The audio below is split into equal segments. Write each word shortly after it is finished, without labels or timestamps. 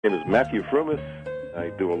My name is Matthew Frumis. I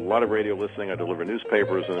do a lot of radio listening. I deliver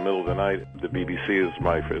newspapers in the middle of the night. The BBC is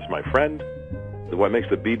my friend. What makes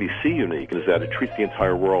the BBC unique is that it treats the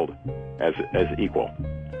entire world as equal.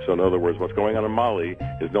 So in other words, what's going on in Mali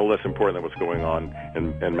is no less important than what's going on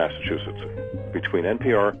in Massachusetts. Between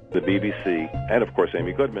NPR, the BBC, and of course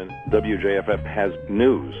Amy Goodman, WJFF has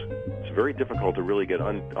news. It's very difficult to really get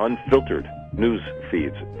unfiltered news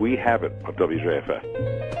feeds. We have it of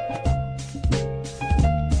WJFF.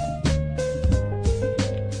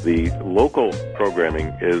 The local programming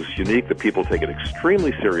is unique. The people take it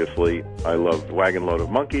extremely seriously. I love Wagon Load of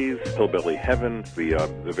Monkeys, Hillbilly Heaven,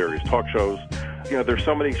 the various talk shows. You know, there's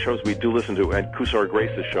so many shows we do listen to, and Kusar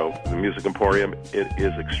Grace's show, The Music Emporium, it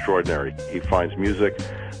is extraordinary. He finds music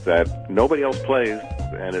that nobody else plays,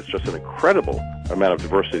 and it's just an incredible amount of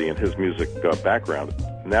diversity in his music background.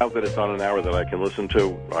 Now that it's on an hour that I can listen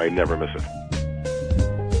to, I never miss it.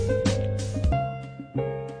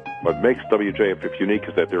 What makes WJFF unique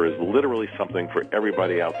is that there is literally something for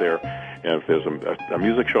everybody out there. And if there's a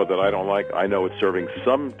music show that I don't like, I know it's serving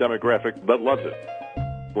some demographic that loves it.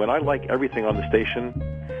 When I like everything on the station,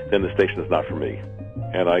 then the station is not for me.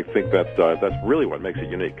 And I think that's really what makes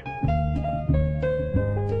it unique.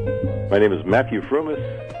 My name is Matthew Frumis,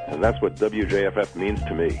 and that's what WJFF means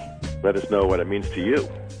to me. Let us know what it means to you.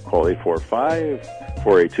 Call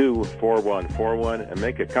 845-482-4141 and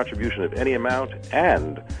make a contribution of any amount,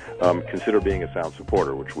 and consider being a sound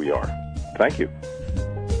supporter, which we are. Thank you.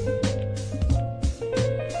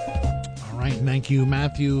 All right, thank you,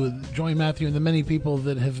 Matthew. Join Matthew and the many people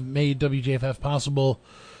that have made WJFF possible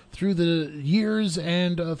through the years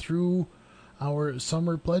and through our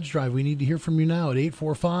summer pledge drive. We need to hear from you now at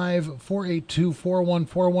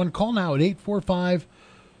 845-482-4141. Call now at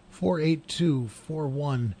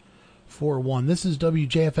 845-482-4141. This is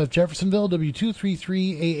WJFF Jeffersonville,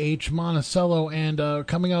 W233AH Monticello, and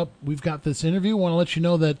coming up, we've got this interview. I want to let you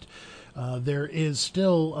know that there is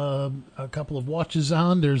still a couple of watches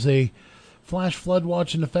on. There's a flash flood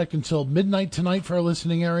watch in effect until midnight tonight for our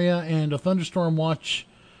listening area, and a thunderstorm watch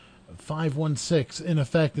 516 in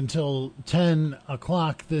effect until 10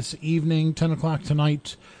 o'clock this evening, 10 o'clock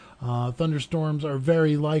tonight. Thunderstorms are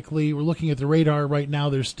very likely. We're looking at the radar right now.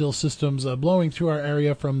 There's still systems blowing through our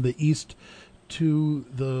area from the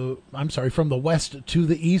from the west to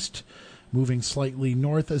the east, moving slightly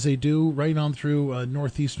north as they do, right on through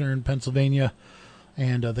northeastern Pennsylvania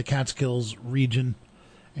and the Catskills region.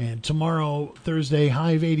 And tomorrow, Thursday,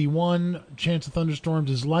 high of 81. Chance of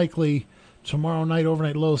thunderstorms is likely. Tomorrow night,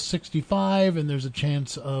 overnight low 65, and there's a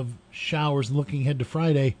chance of showers. And looking ahead to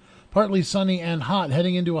Friday, partly sunny and hot,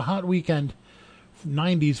 heading into a hot weekend.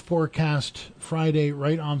 90s forecast Friday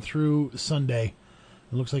right on through Sunday.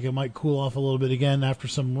 It looks like it might cool off a little bit again after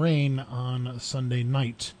some rain on Sunday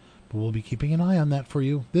night. But we'll be keeping an eye on that for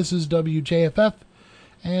you. This is WJFF,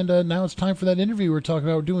 and now it's time for that interview we're talking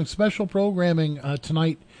about. We're doing special programming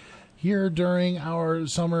tonight here during our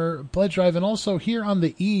summer pledge drive, and also here on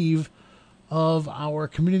the eve of our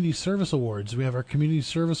Community Service Awards. We have our Community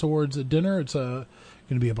Service Awards dinner. It's going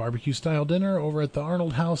to be a barbecue-style dinner over at the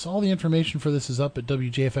Arnold House. All the information for this is up at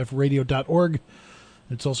WJFFradio.org.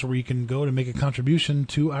 It's also where you can go to make a contribution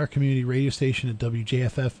to our community radio station at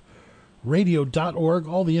WJFFradio.org.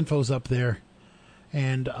 All the info's up there.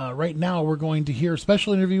 And right now we're going to hear a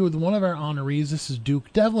special interview with one of our honorees. This is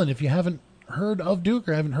Duke Devlin. If you haven't heard of Duke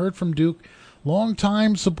or haven't heard from Duke,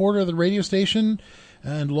 longtime supporter of the radio station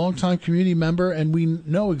and longtime community member, and we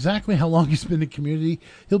know exactly how long he's been in the community.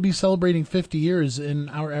 He'll be celebrating 50 years in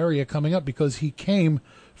our area coming up because he came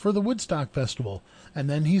for the Woodstock Festival, and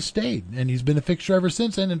then he stayed, and he's been a fixture ever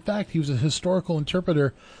since. And in fact, he was a historical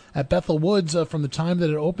interpreter at Bethel Woods from the time that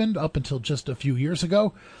it opened up until just a few years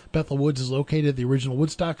ago. Bethel Woods is located at the original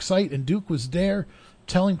Woodstock site, and Duke was there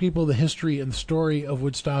telling people the history and the story of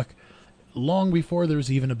Woodstock long before there was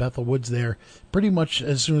even a Bethel Woods there. Pretty much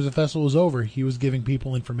as soon as the festival was over, he was giving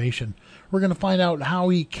people information. We're going to find out how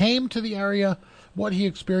he came to the area, what he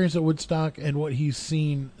experienced at Woodstock, and what he's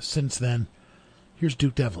seen since then. Here's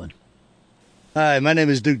Duke Devlin. Hi, my name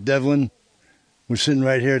is Duke Devlin. We're sitting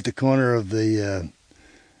right here at the corner of the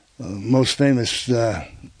most famous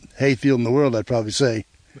hayfield in the world, I'd probably say,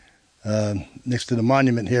 next to the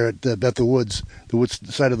monument here at Bethel Woods, the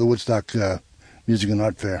site of the Woodstock Music and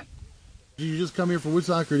Art Fair. Did you just come here for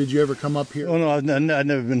Woodstock, or did you ever come up here? Oh no, I've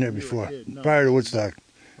never been here before. No. Prior to Woodstock,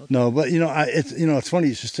 okay. No. But it's funny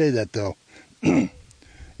you should say that though. I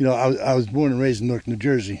was born and raised in Newark, New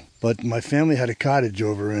Jersey, but my family had a cottage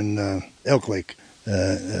over in Elk Lake.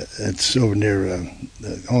 It's over near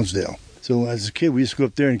Honesdale. So as a kid, we used to go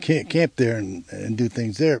up there and camp there and do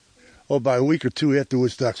things there. Oh, by a week or two after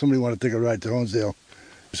Woodstock, somebody wanted to take a ride to Honesdale,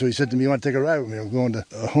 So he said to me, you want to take a ride with me? I'm going to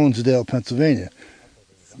Honesdale, Pennsylvania.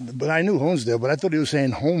 But I knew Honesdale, but I thought he was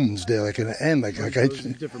saying Homesdale, like an N. Like it was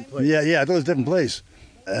a different place. Yeah, I thought it was a different place.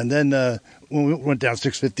 And then when we went down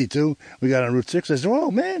 652, we got on Route 6. I said, oh,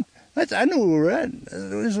 man, I knew where we were at.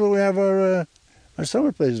 This is where we have our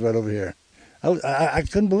summer place right over here. I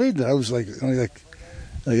couldn't believe that. I was only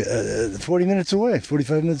 40 minutes away,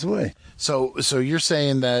 45 minutes away. So you're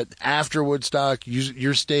saying that after Woodstock,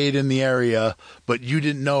 you stayed in the area, but you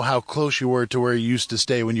didn't know how close you were to where you used to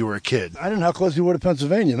stay when you were a kid. I didn't know how close we were to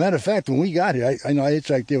Pennsylvania. Matter of fact, when we got here, I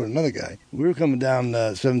hitchhiked there with another guy. We were coming down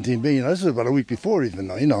 17B. This is about a week before even,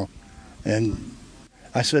 though, And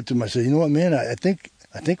I said to him, you know what, man, I think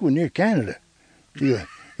we're near Canada.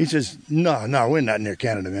 He says, no, we're not near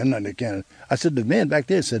Canada, man. Not near Canada. I said, the man back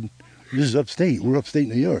there said, this is upstate. We're upstate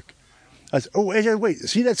New York. I said, oh, wait,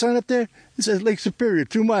 see that sign up there? It says Lake Superior,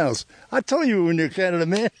 2 miles. I told you we were near Canada,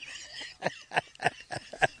 man.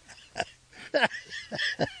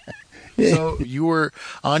 So you were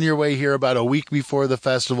on your way here about a week before the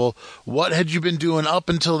festival. What had you been doing up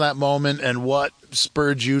until that moment, and what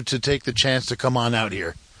spurred you to take the chance to come on out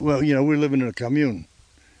here? Well, we're living in a commune,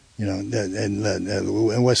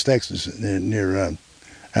 in West Texas, near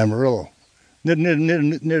Amarillo, near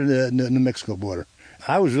the New Mexico border.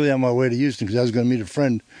 I was really on my way to Houston because I was going to meet a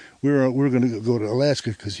friend. We were going to go to Alaska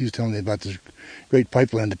because he was telling me about this great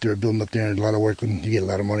pipeline that they were building up there and a lot of work and you get a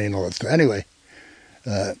lot of money and all that stuff. Anyway,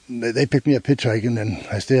 they picked me up hitchhiking and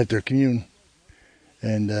I stayed at their commune.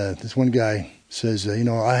 And this one guy says,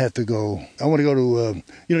 I have to go. I want to go to,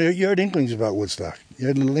 you heard inklings about Woodstock. You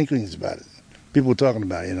heard little inklings about it. People were talking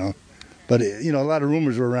about it, But, a lot of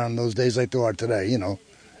rumors were around those days like there are today,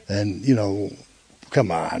 And, come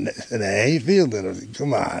on, in a hayfield,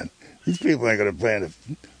 come on. These people ain't going to play in a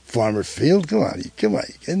farmer field. Come on,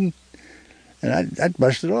 and I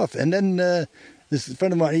brushed it off. And then this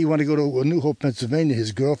friend of mine, he wanted to go to New Hope, Pennsylvania.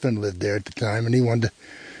 His girlfriend lived there at the time, and he wanted to.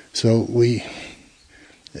 So we,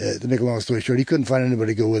 to make a long story short, he couldn't find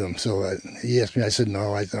anybody to go with him. So he asked me. I said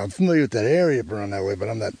no. I'm familiar with that area around that way, but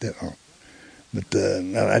I'm not. But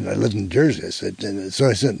I live in Jersey. I said, and so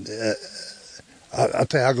I said. I'll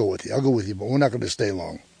tell you, I'll go with you, but we're not going to stay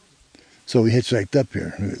long. So we hitchhiked up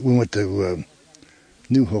here. We went to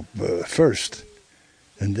New Hope first.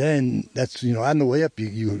 And then that's, on the way up,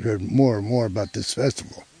 you heard more and more about this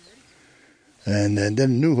festival. And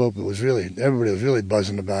then New Hope, everybody was really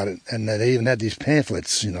buzzing about it. And they even had these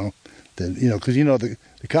pamphlets, because, the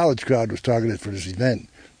college crowd was targeted for this event.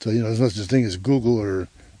 So, there's no such thing as Google or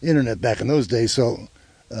internet back in those days. So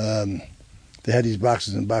they had these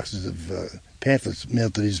boxes and boxes of pamphlets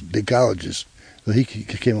mailed to these big colleges. So he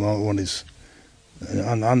came along with one of these.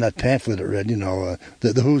 On that pamphlet it read,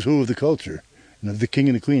 the who's who of the culture. The king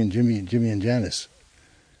and the queen, Jimmy and Janice.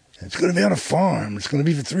 And it's going to be on a farm. It's going to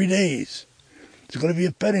be for 3 days. It's going to be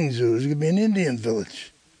a petting zoo. It's going to be an Indian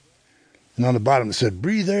village. And on the bottom it said,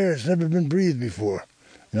 breathe air. It's never been breathed before.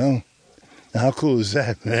 Now, how cool is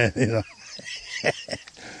that, man?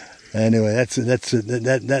 Anyway,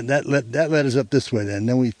 that led us up this way then. And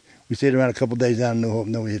then we stayed around a couple of days down in New Hope,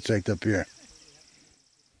 and then we hitchhiked up here.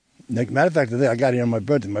 Matter of fact, I got here on my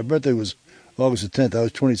birthday. My birthday was August the 10th. I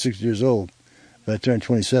was 26 years old, but I turned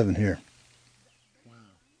 27 here. Wow.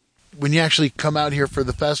 When you actually come out here for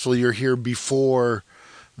the festival, you're here before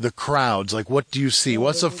the crowds. Like, what do you see?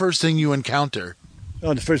 What's the first thing you encounter?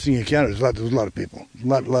 Oh, the first thing you encounter is there was a lot of people, a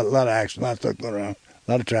lot of action, a lot of stuff going around,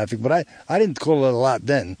 a lot of traffic. But I didn't call it a lot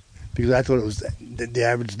then because I thought it was the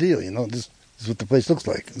average deal. This is what the place looks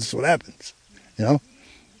like. This is what happens,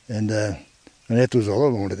 And after it was all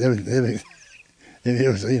over, everything it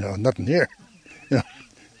was, nothing here.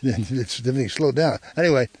 Everything slowed down.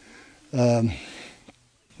 Anyway, the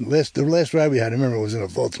last ride we had, I remember, was in a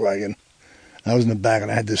Volkswagen. I was in the back,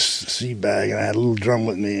 and I had this sea bag, and I had a little drum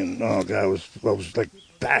with me, and oh God, I was like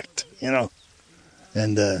packed, and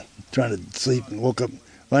trying to sleep, and woke up.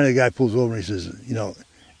 Finally, the guy pulls over, and he says,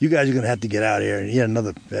 you guys are going to have to get out here. And he had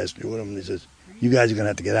another passenger with him, and he says, you guys are going to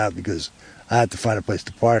have to get out because I have to find a place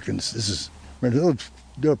to park, and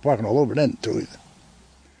they were parking all over then, too.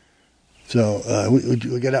 So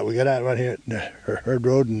we got out. We got out right here at Herd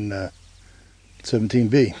Road and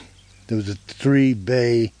 17B. There was a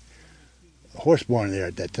 3-bay horse barn there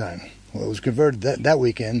at that time. Well, it was converted that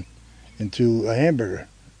weekend into a hamburger,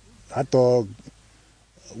 hot dog,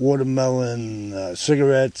 watermelon,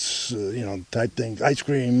 cigarettes, type things, ice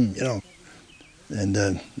cream, and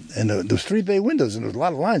there was 3-bay windows and there was a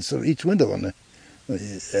lot of lines. So each window on the.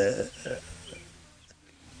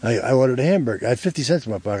 I ordered a hamburger. I had 50 cents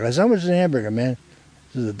in my pocket. I said, how much is a hamburger, man?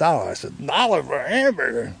 This is $1. I said, $1 for a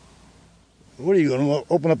hamburger? What are you going to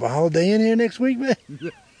open up a Holiday Inn here next week, man?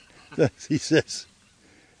 he says,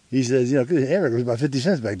 you know, 'cause Eric was about 50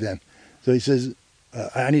 cents back then. So he says,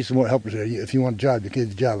 I need some more helpers here. If you want a job, you get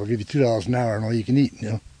the job. I'll give you $2 an hour and all you can eat, you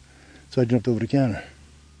know. So I jumped over the counter.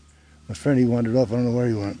 My friend, he wandered off. I don't know where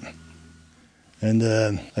he went. And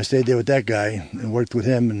I stayed there with that guy and worked with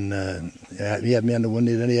him. And he had me on the one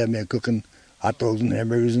day. Then he had me cooking hot dogs and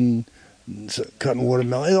hamburgers and cutting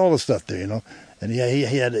watermelon, all the stuff there, you know. And he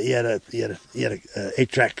had a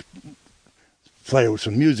 8-track player with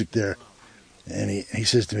some music there. And he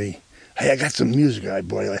says to me, "Hey, I got some music,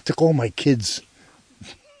 boy. I took all my kids'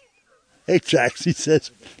 8-tracks." He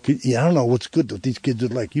says, "Yeah, I don't know what's good what these kids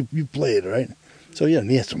would like. You play it, right?" So yeah,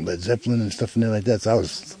 he had some Led Zeppelin and stuff in there like that. So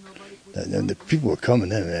the people were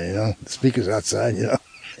coming in, man. You know, the speakers outside, you know.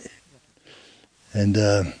 And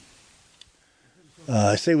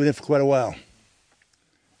I stayed with him for quite a while.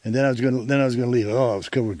 And then I was gonna leave. Oh, I was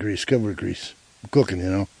covered with grease, cooking, you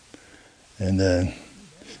know. And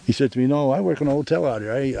he said to me, "No, I work in a hotel out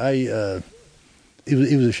here. He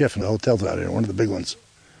was a chef in the hotels out here, one of the big ones.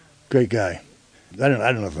 Great guy. I don't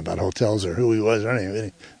know nothing about hotels or who he was or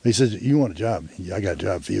anything. He says, "You want a job? I got a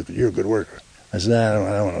job for you. You're a good worker." I said, "I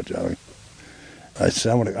don't want no job." I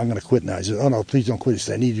said, "I'm gonna quit now." He said, "Oh no, please don't quit." He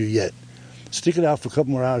said, "I need you yet. Stick it out for a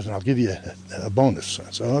couple more hours and I'll give you a bonus."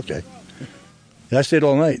 I said, "Okay." And I stayed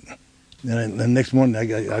all night. And the next morning,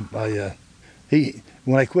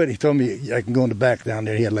 when I quit, he told me I can go in the back down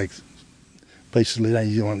there. He had like places to lay down.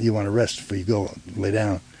 You want to rest before you go lay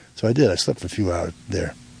down. So I did. I slept for a few hours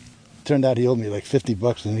there. Turned out he owed me like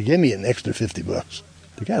 $50, and he gave me an extra $50.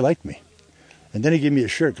 The guy liked me, and then he gave me a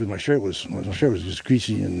shirt because my shirt was just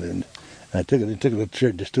greasy, and I took the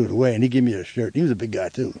shirt, just threw it away, and he gave me a shirt. He was a big guy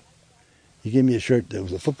too. He gave me a shirt that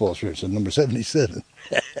was a football shirt, said number 77,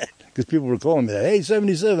 because people were calling me that. "Hey,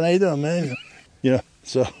 77, how you doing, man?" You know,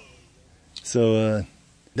 so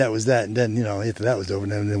that was that, and then you know after that was over,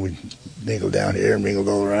 then we mingled down here and mingled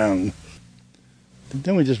all around.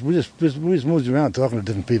 Then we just moved around talking to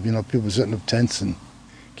different people. You know, people setting up tents and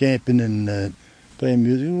camping and playing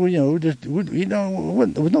music. Well, you know, it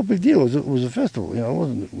was no big deal. It was a festival. You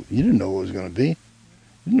know, you didn't know what it was going to be. You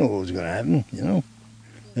didn't know what was going to happen. You know,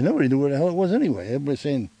 and nobody knew where the hell it was anyway. Everybody's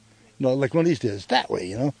saying, you know, like one of these days, that way.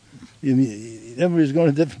 You know, everybody's going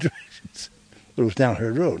in different directions. But it was down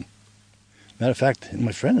Herd Road. Matter of fact,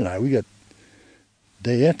 my friend and I, we got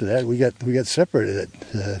day after that, we got separated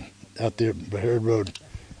out there by Herd Road,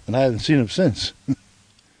 and I haven't seen him since.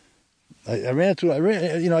 I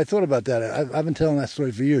thought about that. I've been telling that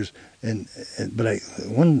story for years, but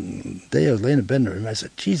one day I was laying in bed and I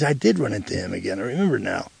said, "Geez, I did run into him again. I remember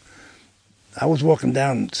now. I was walking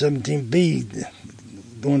down 17B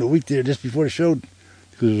during the week there just before the show, because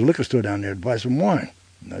there was a liquor store down there to buy some wine.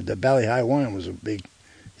 The Bally High wine was a big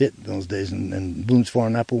hit in those days, and Boone's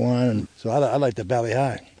Foreign Apple wine, and so I liked the Bally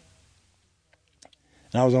High.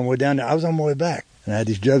 And I was on my way down there. I was on my way back, and I had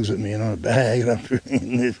these jugs with me, you know, a bag,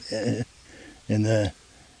 and I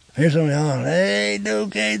hear somebody yelling, "Hey,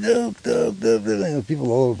 Duke, hey, Duke, Duke, Duke." You know,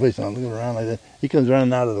 people all over the place, and I'm looking around like that. He comes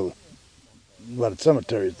running out of the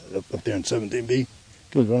cemetery up there in 17B. He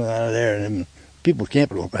comes running out of there, and people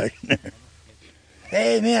camping all back in there.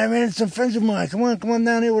 "Hey, man, I ran into some friends of mine. Come on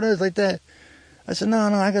down here with us," like that. I said, no,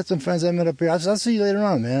 I got some friends I met up here. I said, "I'll see you later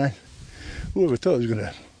on, man." Whoever thought it was going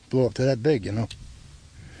to blow up to that big, you know.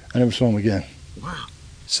 I never saw him again. Wow.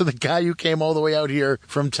 So the guy you came all the way out here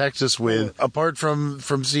from Texas with, apart from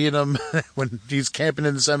seeing him when he's camping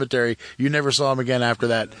in the cemetery, you never saw him again after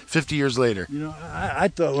that, 50 years later. You know, I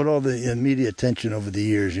thought with all the media attention over the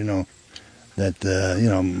years, you know, that, you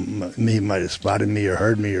know, he might have spotted me or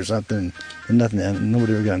heard me or something, and nothing,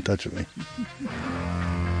 nobody ever got in touch with me.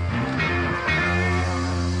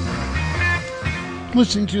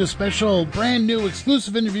 Listening to a special, brand new,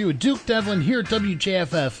 exclusive interview with Duke Devlin here at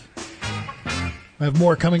WJFF. I have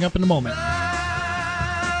more coming up in a moment.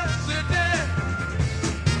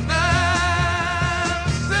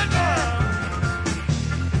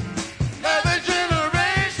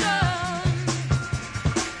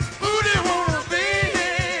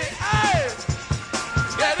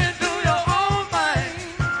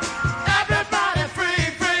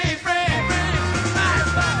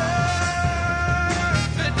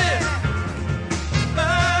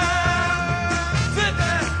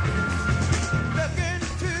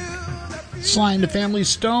 Sly and the Family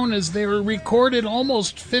Stone, as they were recorded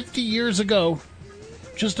almost 50 years ago,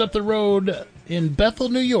 just up the road in Bethel,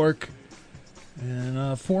 New York, in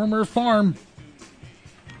a former farm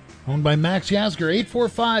owned by Max Yasgur.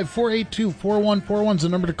 845-482-4141 is the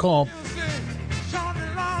number to call.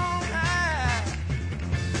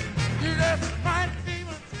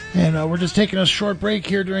 And we're just taking a short break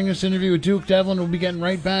here during this interview with Duke Devlin. We'll be getting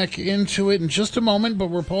right back into it in just a moment, but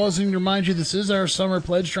we're pausing to remind you this is our summer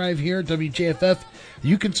pledge drive here at WJFF.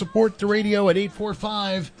 You can support the radio at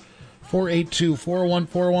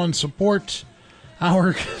 845-482-4141. Support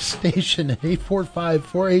our station at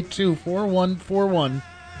 845-482-4141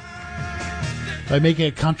 by making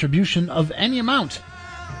a contribution of any amount.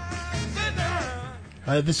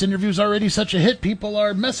 This interview is already such a hit, people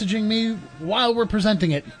are messaging me while we're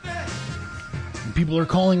presenting it. People are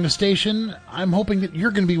calling the station. I'm hoping that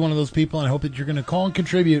you're going to be one of those people, and I hope that you're going to call and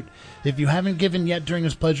contribute. If you haven't given yet during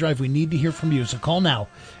this pledge drive, we need to hear from you. So call now,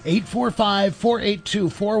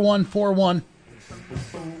 845-482-4141.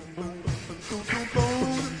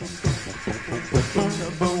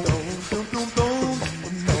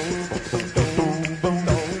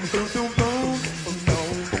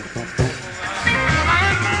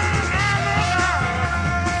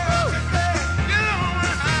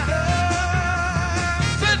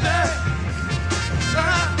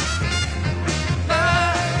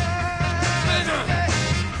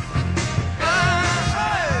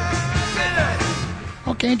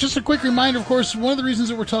 Okay, just a quick reminder, of course, one of the reasons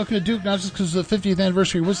that we're talking to Duke, not just because the 50th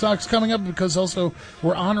anniversary of Woodstock's coming up, because also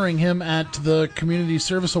we're honoring him at the Community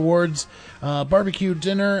Service Awards barbecue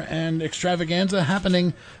dinner and extravaganza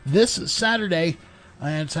happening this Saturday.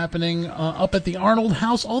 And it's happening up at the Arnold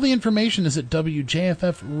House. All the information is at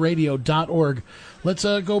WJFFradio.org. Let's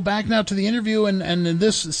go back now to the interview, and in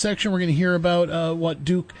this section we're going to hear about what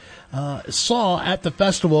Duke saw at the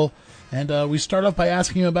festival. And we start off by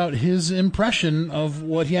asking him about his impression of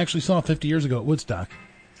what he actually saw 50 years ago at Woodstock.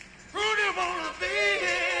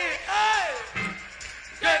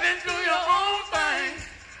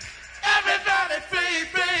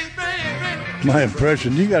 My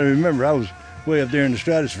impression, you got to remember, I was way up there in the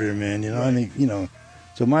stratosphere, man. You know, I mean, you know,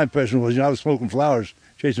 so my impression was, I was smoking flowers,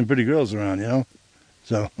 chasing pretty girls around, you know.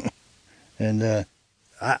 So, and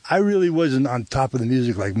I really wasn't on top of the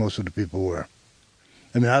music like most of the people were.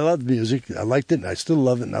 I mean, I loved music. I liked it, and I still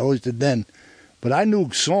love it, and I always did then. But I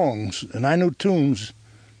knew songs, and I knew tunes,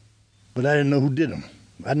 but I didn't know who did them.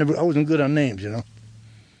 I wasn't good on names, you know.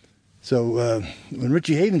 So when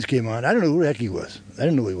Richie Havens came on, I didn't know who the heck he was. I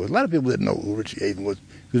didn't know who he was. A lot of people didn't know who Richie Havens was,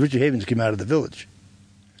 because Richie Havens came out of the Village.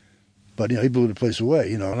 But, you know, he blew the place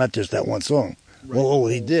away, you know, not just that one song. Right. Well,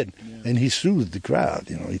 he did. Yeah. And he soothed the crowd,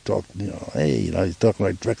 you know. He talked, you know, hey, you know, he's talking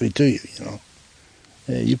right directly to you, you know.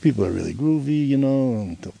 Hey, you people are really groovy, you know,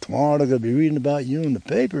 and tomorrow they're going to be reading about you in the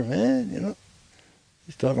paper, man, you know.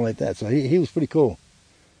 He's talking like that, so he was pretty cool.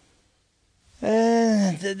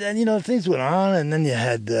 And then, you know, things went on, and then you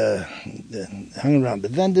had hung around the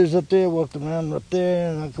vendors up there, walked around up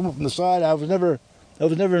there, and I come up from the side. I was never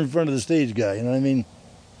in front of the stage guy, you know what I mean?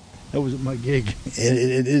 That wasn't my gig.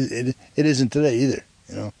 It isn't today either,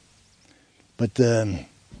 you know. But there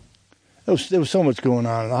was so much going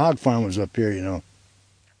on. The hog farm was up here, you know.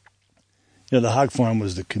 You know, the hog farm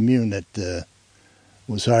was the commune that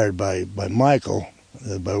was hired by Michael,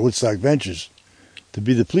 by Woodstock Ventures, to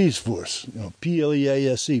be the police force, you know,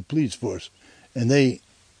 PLEASC, police force. And they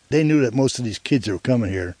knew that most of these kids that were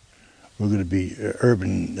coming here were going to be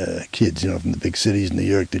urban kids, you know, from the big cities, New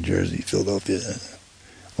York, New Jersey, Philadelphia,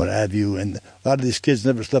 what have you. And a lot of these kids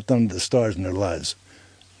never slept under the stars in their lives.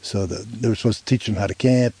 So they were supposed to teach them how to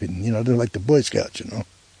camp, and, you know, they're like the Boy Scouts, you know.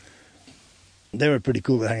 They were pretty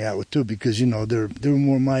cool to hang out with, too, because, you know, they were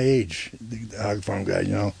more my age, the hog farm guys,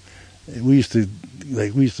 you know. We used to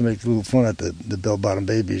make a little fun at the bell-bottom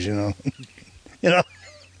babies, you know. You know,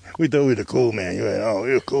 we thought we were cool, man. We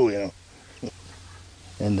were cool, you know.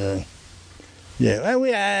 And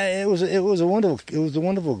it was a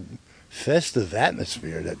wonderful festive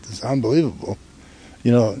atmosphere that was unbelievable.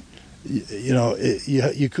 You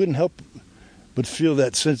couldn't help but feel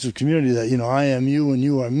that sense of community that, you know, I am you and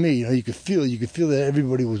you are me. You know, you could feel that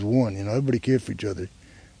everybody was one. You know, everybody cared for each other. You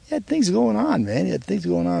had things going on, man. You had things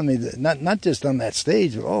going on. I mean, not just on that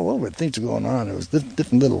stage, but all over. Things were going on. There was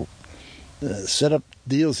different little set-up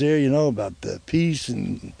deals here, you know, about peace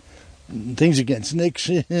and things against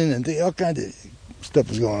Nixon and all kinds of stuff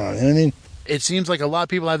was going on. You know what I mean? It seems like a lot of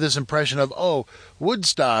people have this impression of,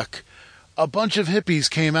 Woodstock, a bunch of hippies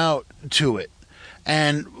came out to it.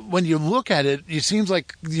 And when you look at it, it seems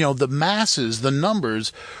like, you know, the masses, the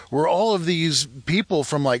numbers, were all of these people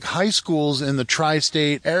from like high schools in the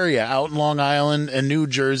tri-state area out in Long Island and New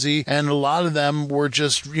Jersey. And a lot of them were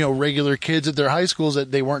just, you know, regular kids at their high schools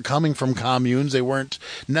that they weren't coming from communes. They weren't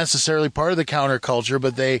necessarily part of the counterculture,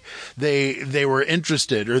 but they were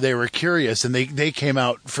interested or they were curious, and they came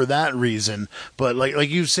out for that reason. But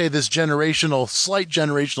like you say, this slight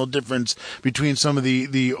generational difference between some of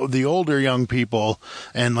the older young people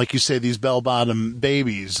and like you say, these bell-bottom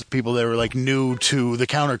babies, people that were like new to the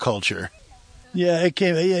counterculture. Yeah, it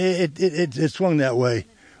came. It swung that way,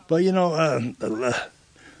 but you know,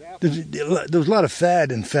 there was a lot of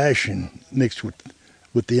fad and fashion mixed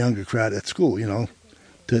with the younger crowd at school. You know,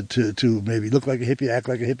 to maybe look like a hippie, act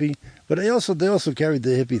like a hippie, but they also carried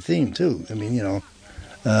the hippie theme too. I mean, you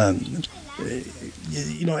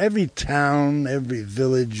know, every town, every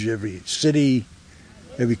village, every city,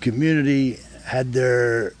 every community had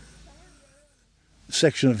their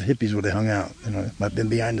section of hippies where they hung out. You know, it might have been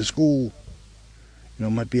behind the school. You know,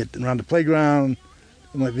 it might be around the playground.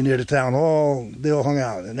 It might be near the town hall. They all hung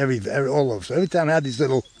out, and all of us. Every town had these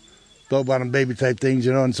little bell-bottom baby type things,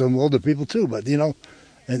 you know, and some older people too. But you know,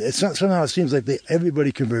 and somehow it seems like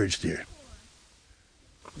everybody converged here.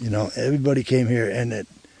 You know, everybody came here,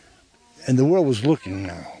 and the world was looking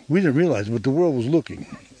now. We didn't realize it, but the world was looking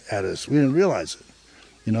at us. We didn't realize it.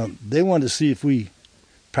 You know, they wanted to see if we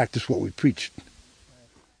practiced what we preached.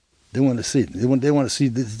 They want to see it. They want to see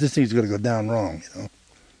this thing's going to go down wrong. You know,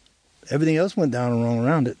 everything else went down wrong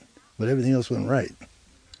around it, but everything else went right.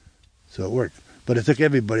 So it worked. But it took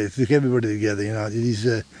everybody. It took everybody together. You know,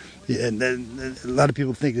 and then a lot of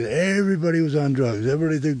people think that everybody was on drugs.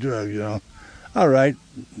 Everybody took drugs. You know, all right.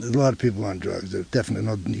 There's a lot of people on drugs. There's definitely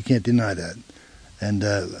no. You can't deny that. And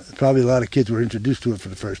probably a lot of kids were introduced to it for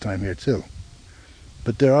the first time here too.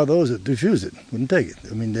 But there are those that refuse it, wouldn't take it.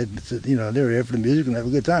 I mean, you know, they're here for the music and have a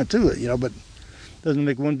good time too. You know, but it doesn't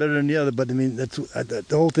make one better than the other. But I mean, the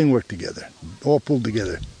whole thing worked together, all pulled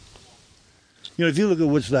together. You know, if you look at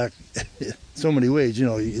Woodstock, so many ways, you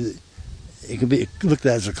know, it can be looked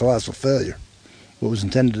at as a colossal failure. What was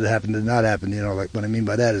intended to happen did not happen. You know, like what I mean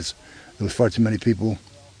by that is there was far too many people.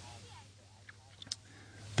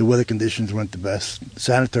 The weather conditions weren't the best.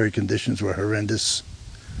 Sanitary conditions were horrendous.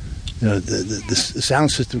 You know, the sound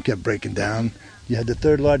system kept breaking down. You had the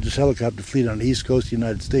third largest helicopter fleet on the East Coast of the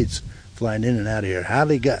United States flying in and out of here. How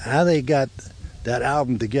they got that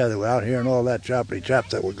album together without hearing all that choppity chops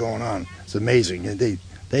that were going on? It's amazing. And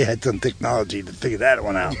they had some technology to figure that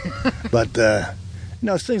one out. But you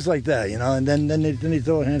know, it's things like that. You know, and then they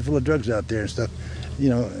throw a handful of drugs out there and stuff. You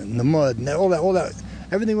know, in the mud and all that.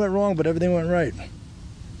 Everything went wrong, but everything went right.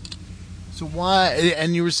 So why?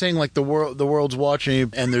 And you were saying like the world's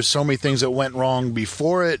watching, and there's so many things that went wrong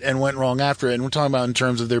before it and went wrong after it. And we're talking about in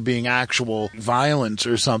terms of there being actual violence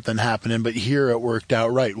or something happening, but here it worked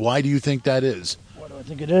out right. Why do you think that is? Why do I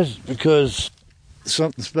think it is? Because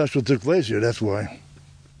something special took place here. That's why.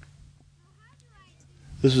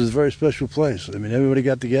 This is a very special place. I mean, everybody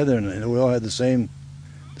got together and we all had the same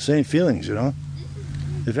feelings. You know,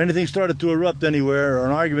 if anything started to erupt anywhere or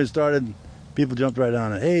an argument started, people jumped right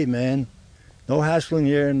on it. Hey, man. No hassling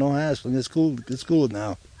here, no hassling. It's cool. It's cool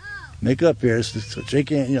now. Make up here. Shake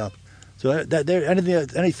hands, you know. So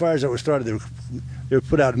any fires that were started, they were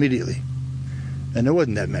put out immediately, and there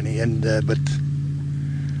wasn't that many. And but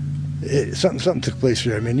something took place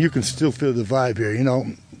here. I mean, you can still feel the vibe here. You know.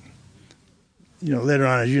 Later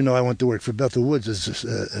on, as you know, I went to work for Bethel Woods as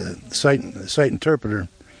a site interpreter,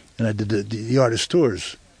 and I did the artist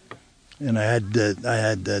tours. And I had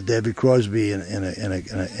David Crosby in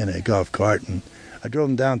a golf cart, and I drove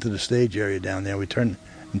him down to the stage area down there. We turned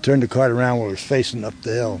the cart around where it was facing up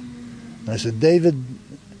the hill, and I said, David,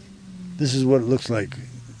 this is what it looks like,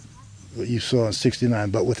 what you saw in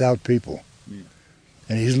 '69, but without people. Yeah.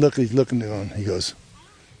 And he's looking at him. He goes,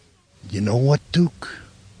 you know what, Duke?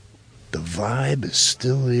 The vibe is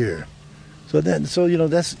still here. So you know,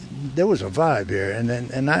 there was a vibe here,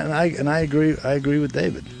 and I agree. I agree with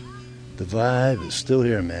David. The vibe is still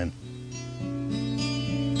here, man.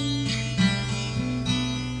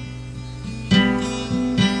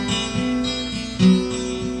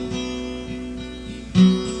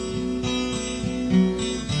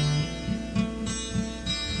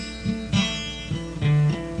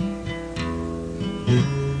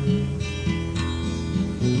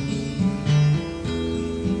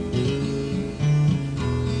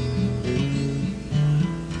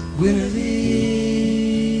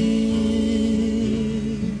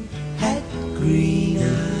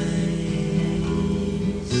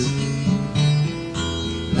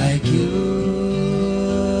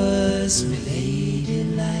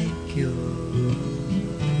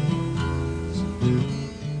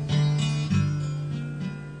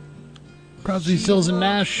 Crosby, Stills, and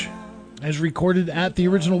Nash, as recorded at the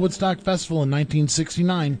original Woodstock Festival in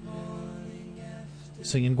 1969,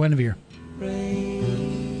 singing Guinevere.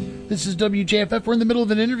 This is WJFF. We're in the middle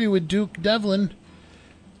of an interview with Duke Devlin,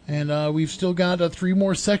 and we've still got 3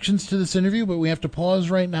 more sections to this interview, but we have to pause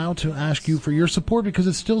right now to ask you for your support because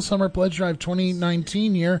it's still Summer Pledge Drive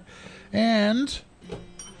 2019 year, and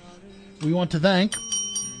we want to thank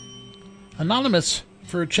Anonymous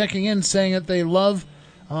for checking in, saying that they love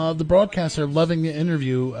the broadcast. They're loving the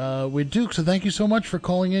interview with Duke. So thank you so much for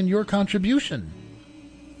calling in your contribution.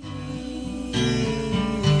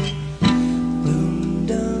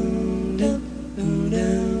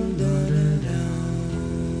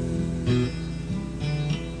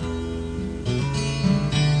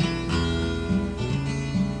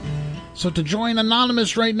 So to join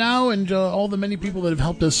Anonymous right now and all the many people that have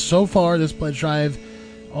helped us so far this pledge drive,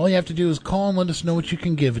 all you have to do is call and let us know what you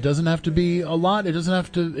can give. It doesn't have to be a lot.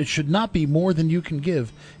 It should not be more than you can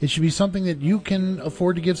give. It should be something that you can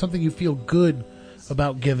afford to give, something you feel good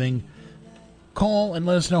about giving. Call and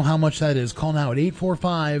let us know how much that is. Call now at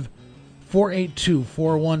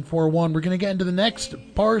 845-482-4141. We're going to get into the next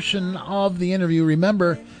portion of the interview.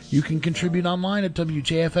 Remember, you can contribute online at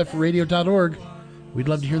WJFFradio.org. We'd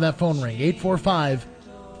love to hear that phone ring,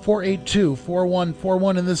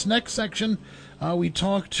 845-482-4141. In this next section, we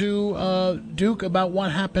talk to Duke about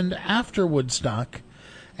what happened after Woodstock,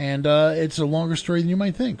 and it's a longer story than you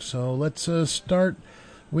might think. So let's start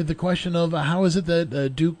with the question of how is it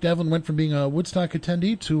that Duke Devlin went from being a Woodstock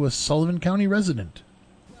attendee to a Sullivan County resident?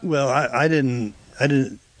 Well, I didn't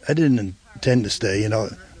intend to stay. You know,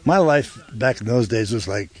 my life back in those days was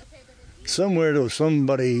like somewhere there was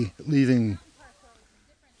somebody leaving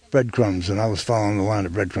breadcrumbs, and I was following the line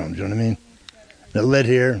of breadcrumbs, you know what I mean? That led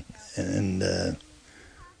here, and I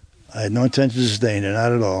had no intention of staying there,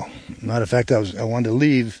 not at all. Matter of fact, I wanted to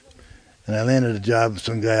leave, and I landed a job with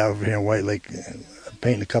some guy over here in White Lake,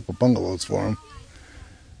 painting a couple bungalows for him.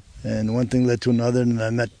 And one thing led to another, and I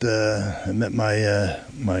met my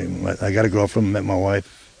I got a girlfriend, met my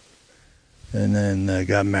wife, and then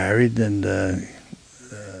got married, and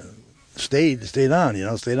stayed on, you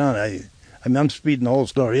know, stayed on. I mean, I'm speeding the whole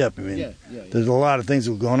story up. I mean, there's a lot of things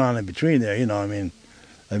that were going on in between there, you know. I mean,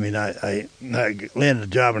 I landed a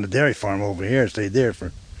job on a dairy farm over here, stayed there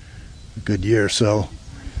for a good year or so,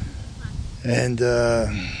 and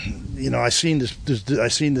you know, I seen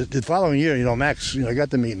the following year, you know, Max. You know, I got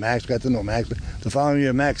to meet Max, got to know Max. The following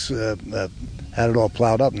year, Max had it all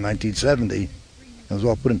plowed up in 1970. It was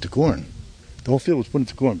all put into corn. The whole field was put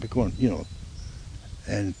into corn, you know,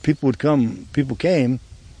 and people came.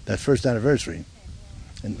 That first anniversary,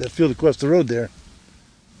 and that field across the road there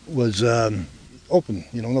was open,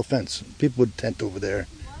 you know, no fence. People would tent over there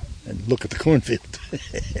and look at the cornfield.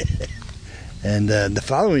 And the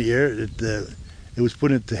following year, it was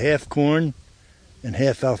put into half corn and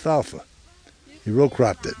half alfalfa. He row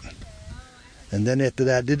cropped it, and then after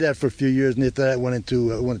that, did that for a few years, and after that, went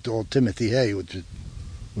into old Timothy Hay, which is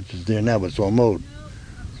there now, but it's all mowed.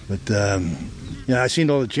 But you know, I seen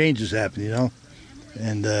all the changes happen, you know.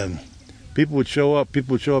 And people would show up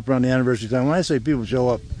around the anniversary time. When I say people show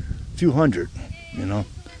up, a few hundred, you know.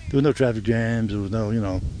 There was no traffic jams. There was no, you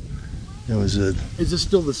know, there was a... Is this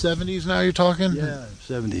still the 70s now you're talking? Yeah,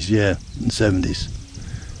 70s, yeah, in the 70s.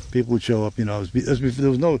 People would show up, you know. There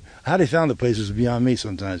was no... How they found the place was beyond me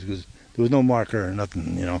sometimes, because there was no marker or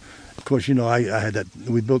nothing, you know. Of course, you know, I had that...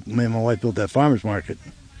 Me and my wife built that farmer's market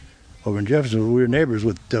over in Jefferson. We were neighbors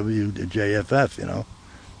with WJFF, you know.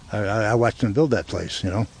 I watched them build that place, you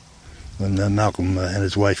know, when Malcolm and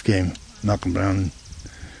his wife came, Malcolm Brown.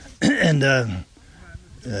 And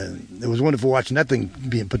it was wonderful watching that thing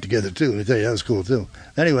being put together, too. Let me tell you, that was cool, too.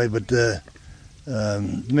 Anyway, but to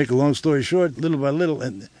make a long story short, little by little,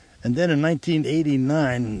 and then in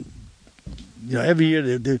 1989, you know, every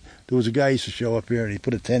year there was a guy who used to show up here, and he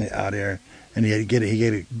put a tent out there, and he get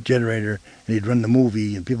a generator, and he'd run the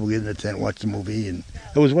movie, and people would get in the tent, watch the movie. And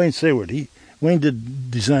it was Wayne Sayward. Wayne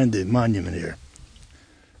designed the monument here.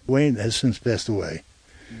 Wayne has since passed away.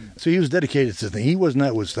 So he was dedicated to the thing. He was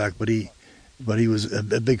not Woodstock, but he was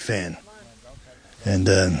a big fan. And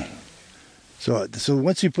so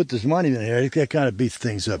once he put this monument here, that kind of beefed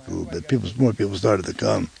things up a little bit. More people started to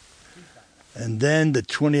come. And then the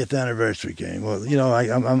 20th anniversary came. Well, you know,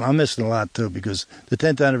 I'm missing a lot, too, because the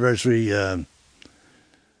 10th anniversary,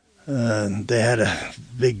 they had a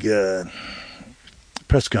big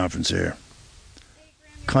press conference here.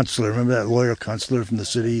 Kunstler, remember that lawyer Kunstler from the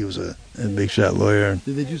city? He was a big shot lawyer.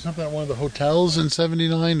 Did they do something at one of the hotels in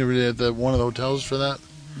 '79? Or were they at one of the hotels for that?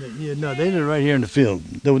 Yeah, no, they did it right here in the field.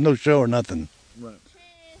 There was no show or nothing. Right.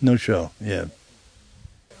 No show. Yeah.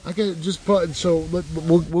 Okay, just put, so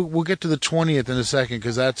we'll get to the 20th in a second,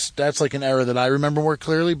 because that's like an era that I remember more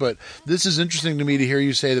clearly. But this is interesting to me to hear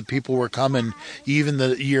you say that people were coming even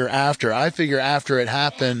the year after. I figure after it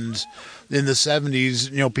happened in the 70s,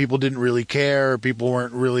 you know, people didn't really care. People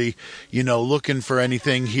weren't really, you know, looking for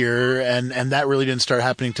anything here, and that really didn't start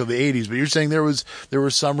happening till the 80s. But you're saying there were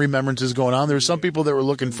some remembrances going on. There were some people that were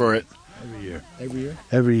looking for it. Every year. Every year?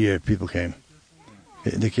 Every year, people came.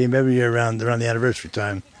 They came every year around the anniversary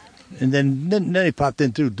time, and then they popped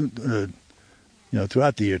in too,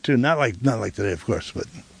 throughout the year too. Not like today, of course, but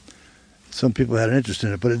some people had an interest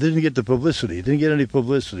in it. But it didn't get the publicity. It didn't get any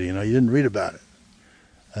publicity. You didn't read about it.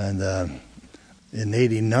 And in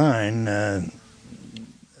 '89,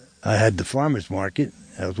 I had the farmers market.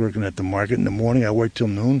 I was working at the market in the morning. I worked till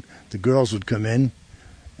noon. The girls would come in,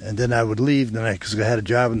 and then I would leave. Then because I had a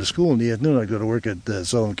job in the school in the afternoon, I'd go to work at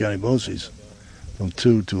Sullivan County BOCES from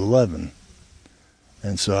 2 to 11.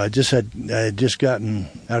 And so I had just gotten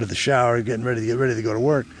out of the shower, getting ready to go to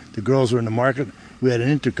work. The girls were in the market. We had an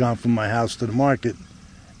intercom from my house to the market,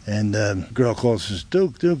 and the girl calls and says,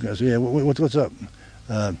 Duke. I said, yeah, what's up?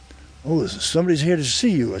 Somebody's here to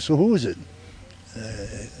see you. I said, who is it?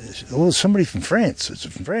 Somebody from France. It's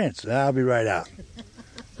from France. I'll be right out.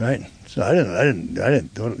 Right? So I didn't. I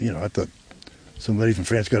thought somebody from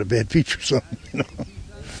France got a bad feature or something.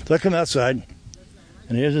 So I come outside,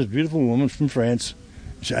 and here's this beautiful woman from France.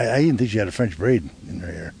 I even think she had a French braid in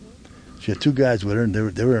her hair. She had two guys with her, and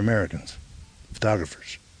they were Americans,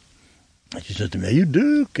 photographers. And she said to me, "Are you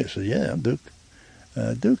Duke?" I said, "Yeah, I'm Duke."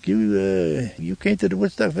 Duke, you came to the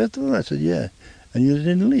Woodstock Festival? I said, "Yeah." And you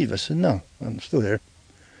didn't leave? I said, "No, I'm still here.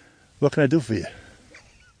 What can I do for you?"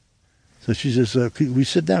 So she says, we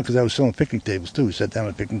sit down, because I was selling picnic tables too. We sat down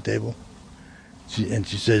at a picnic table. She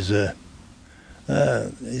says, she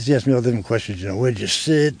asked me all different questions, where'd you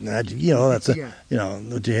sit? And that's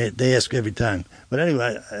they ask every time. But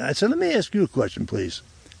anyway, I said, let me ask you a question, please.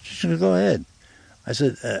 She said, go ahead. I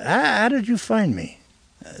said, how did you find me?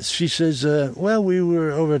 She says, well, we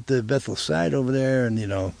were over at the Bethel side over there, and,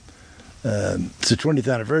 it's the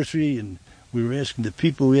 20th anniversary, and we were asking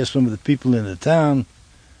we asked some of the people in the town,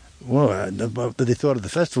 about what they thought of the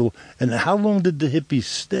festival, and how long did the hippies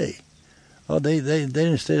stay? Oh, they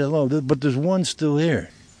didn't stay that long, but there's one still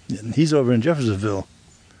here. And he's over in Jeffersonville.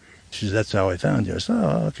 She says, that's how I found you. I said,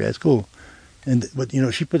 oh, okay, that's cool. But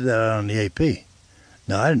she put that out on the AP.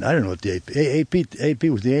 Now, I didn't know what the AP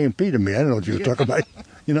was the AMP to me. I didn't know what you were talking about,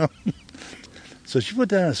 So she put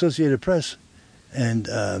that on Associated Press, and,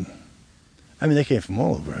 they came from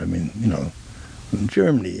all over. From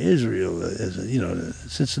Germany, Israel, the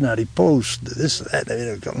Cincinnati Post, this, that.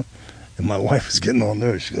 And my wife was getting all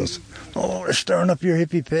nervous. She goes, "Oh, they're stirring up your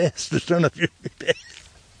hippie past. They're stirring up your hippie past."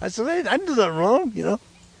 I said, "Hey, I didn't do that wrong, So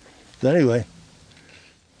anyway,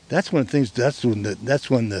 that's when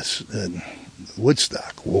the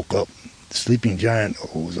Woodstock woke up. The sleeping giant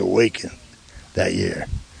was awakened that year,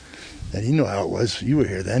 and you know how it was. You were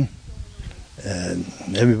here then, and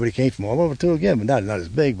everybody came from all over too again, but not as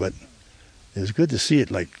big, but. It was good to see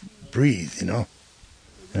it, breathe, You know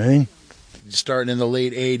what I mean? Starting in the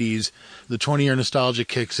late 80s, the 20-year nostalgia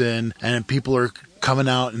kicks in, and people are coming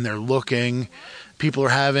out and they're looking. People are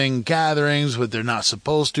having gatherings, but they're not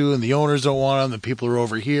supposed to, and the owners don't want them. The people are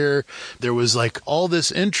over here. There was, all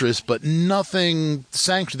this interest, but nothing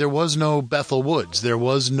sanctioned. There was no Bethel Woods. There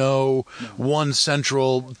was no one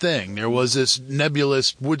central thing. There was this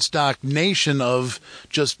nebulous Woodstock nation of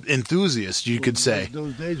just enthusiasts, you could say.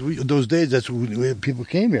 Those days, that's when people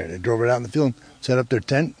came here. They drove it out in the field, set up their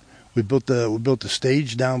tent. We built the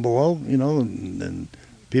stage down below, and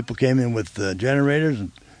people came in with generators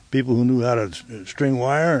and people who knew how to string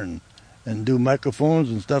wire and do microphones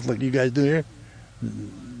and stuff like you guys do here.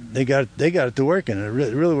 They got it to working, and it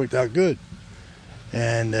really worked out good.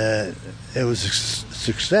 And it was a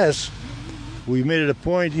success. We made it a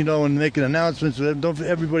point, and making announcements. Don't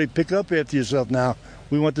everybody pick up after yourself now.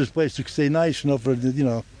 We want this place to stay nice, we don't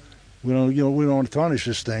want to tarnish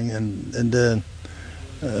this thing. And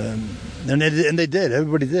they did.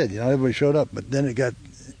 Everybody did. Everybody showed up. But then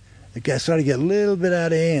it started to get a little bit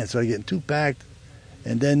out of hand. Started getting too packed,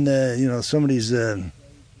 and then some of these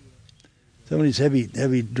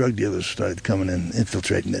heavy drug dealers started coming in,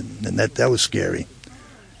 infiltrating it, and that was scary.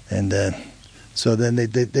 And so then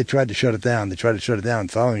they tried to shut it down. They tried to shut it down in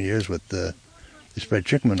the following years with they spread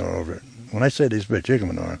chicken manure over it. When I say they spread chicken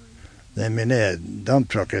manure, they had dump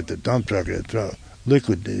truck after dump truck after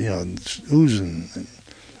liquid, oozing.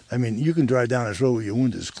 You can drive down this road with your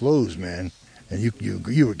windows closed, man. And you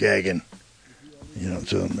were gagging,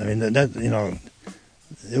 So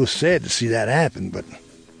it was sad to see that happen, but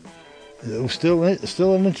it was still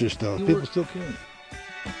an interest, though. People still came.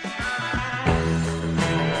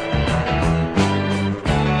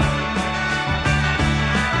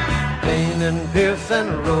 Payne and Pierce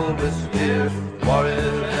and Robespierre,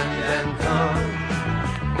 Warren and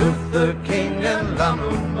Danton, Luther King and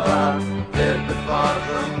Lumumba, dead but far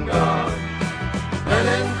from God.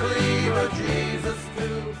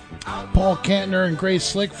 Paul Paul Kantner and Grace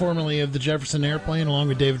Slick, formerly of the Jefferson Airplane, along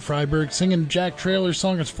with David Freiberg, singing Jack Traylor's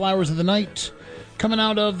song is Flowers of the Night. Coming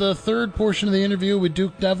out of the third portion of the interview with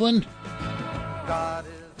Duke Devlin.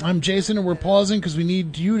 I'm Jason, and we're pausing because we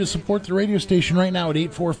need you to support the radio station right now at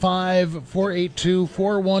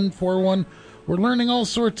 845-482-4141. We're learning all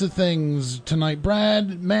sorts of things tonight.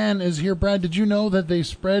 Brad Mann is here. Brad, did you know that they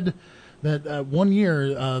spread that 1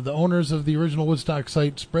 year, the owners of the original Woodstock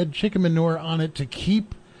site spread chicken manure on it to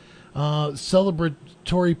keep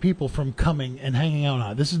celebratory people from coming and hanging out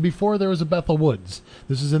on it? This is before there was a Bethel Woods.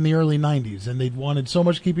 This is in the early 90s, and they wanted so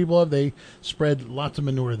much to keep people up, they spread lots of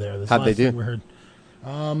manure there. That's How'd they do? We heard.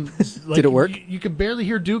 Did it work? You could barely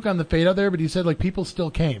hear Duke on the fade out there, but he said people still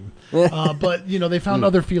came. But they found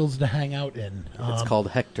other fields to hang out in. It's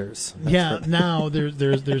called Hector's. Now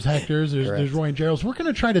there's Hector's, there's Roy and Gerald's. We're going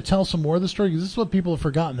to try to tell some more of the story because this is what people have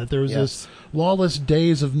forgotten, that there was this lawless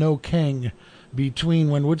days of no king between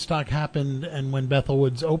when Woodstock happened and when Bethel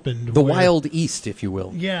Woods opened. The Wild East, if you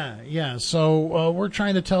will. Yeah. So we're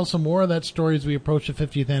trying to tell some more of that story as we approach the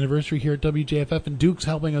 50th anniversary here at WJFF, and Duke's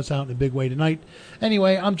helping us out in a big way tonight.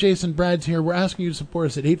 Anyway, I'm Jason. Brad's here. We're asking you to support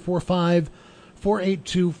us at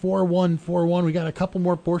 845-482-4141. We got a couple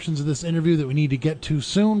more portions of this interview that we need to get to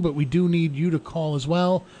soon, but we do need you to call as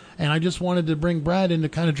well. And I just wanted to bring Brad in to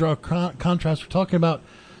kind of draw a contrast. We're talking about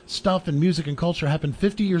stuff and music and culture happened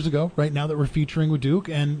 50 years ago, right now that we're featuring with Duke,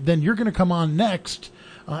 and then you're going to come on next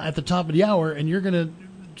at the top of the hour, and you're going to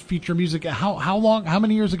feature music. How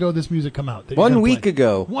many years ago did this music come out? 1 week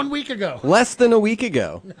ago. 1 week ago. Less than a week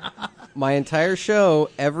ago. My entire show,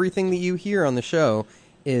 everything that you hear on the show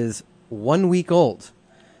is 1 week old.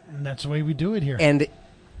 And that's the way we do it here. And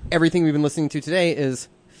everything we've been listening to today is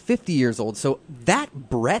 50 years old. So that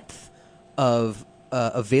breadth of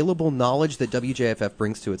available knowledge that WJFF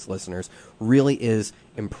brings to its listeners really is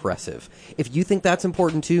impressive. If you think that's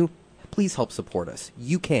important too, please help support us.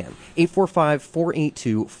 You can.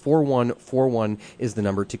 845-482-4141 is the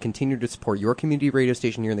number to continue to support your community radio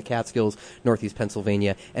station here in the Catskills, Northeast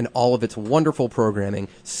Pennsylvania, and all of its wonderful programming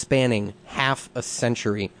spanning half a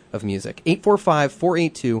century of music.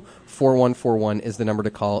 845-482-4141 is the number to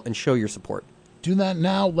call and show your support. Do that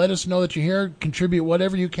now. Let us know that you're here. Contribute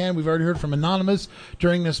whatever you can. We've already heard from Anonymous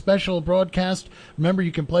during this special broadcast. Remember,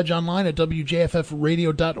 you can pledge online at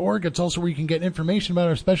WJFFradio.org. It's also where you can get information about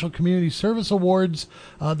our special community service awards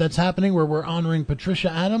that's happening, where we're honoring Patricia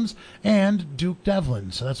Adams and Duke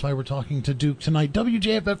Devlin. So that's why we're talking to Duke tonight.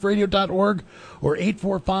 WJFFradio.org or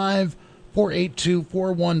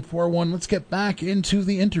 845-482-4141. Let's get back into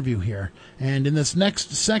the interview here. And in this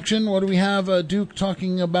next section, what do we have? Duke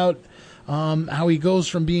talking about how he goes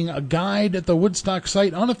from being a guide at the Woodstock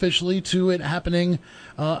site unofficially to it happening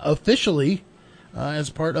officially as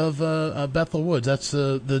part of Bethel Woods. That's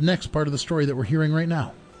the next part of the story that we're hearing right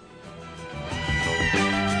now.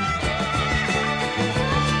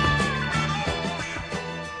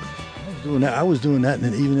 I was doing that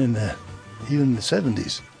even in the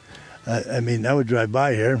 70s. I mean, I would drive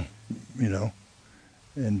by here,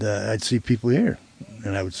 and I'd see people here,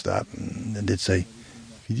 and I would stop, and they'd say,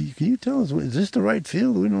 Can you tell us, is this the right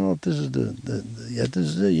field? We don't know if this is this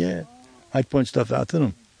is it, yeah. I'd point stuff out to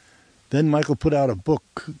them. Then Michael put out a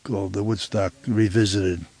book called The Woodstock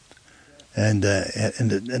Revisited. And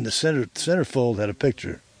the centerfold had a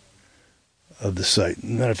picture of the site.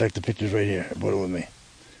 Matter of fact, the picture's right here. I brought it with me.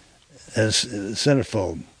 As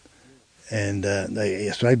centerfold. And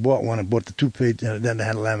so I bought one. I bought the 2-page, and then I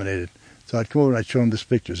had it laminated. So I'd come over and I'd show them this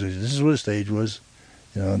picture. So this is where the stage was.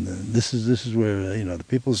 And this is where the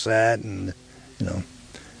people sat, and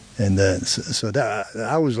so that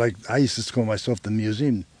I was like, I used to call myself the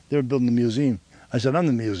museum. They were building the museum. I said, I'm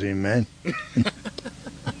the museum man.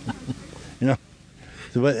 So,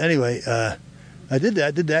 but anyway, I did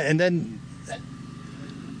that, and then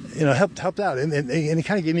helped out, and it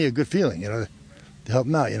kind of gave me a good feeling, to help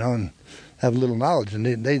them out, and have a little knowledge, and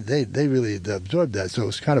they really absorbed that. So it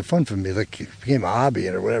was kind of fun for me. Like, it became a hobby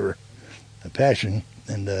or whatever, a passion.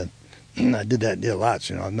 And I did that a lot, As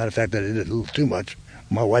a matter of fact, I did it a little too much.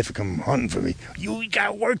 My wife would come hunting for me. You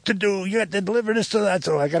got work to do. You got to deliver this to that.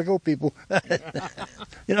 So I got to go, people.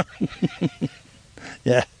 Yeah.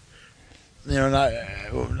 And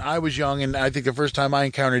I was young, and I think the first time I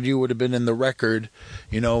encountered you would have been in the Record,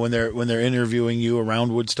 when they're interviewing you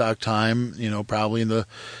around Woodstock time, probably in the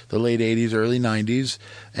late 80s, early 90s.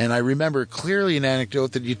 And I remember clearly an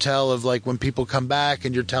anecdote that you tell of, like, when people come back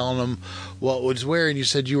and you're telling them what was where, and you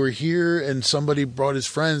said you were here and somebody brought his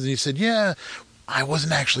friends, and you said, yeah, I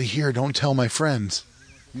wasn't actually here. Don't tell my friends.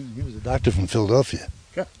 He was a doctor from Philadelphia.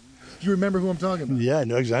 Yeah. Do you remember who I'm talking about? Yeah, I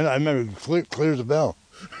know exactly. I remember clear as a bell.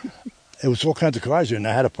 it was all kinds of cars here, and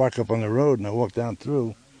I had to park up on the road, and I walked down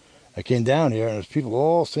through. I came down here, and there's people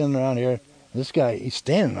all standing around here. And this guy, he's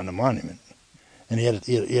standing on the monument, and he had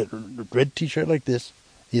a red T-shirt like this.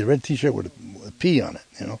 He had a red T-shirt with a P on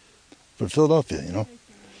it, for Philadelphia,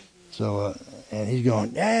 So, and he's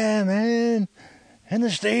going, yeah, man, and the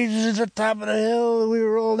stage is at the top of the hill. We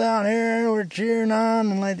were all down here, we're cheering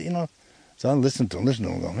on, and So I'm listening to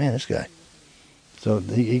him, going, man, this guy. So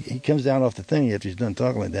he comes down off the thing after he's done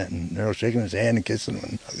talking like that, and they're all shaking his hand and kissing him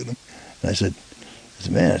and hugging him. And I said,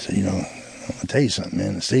 man, I'm going to tell you something,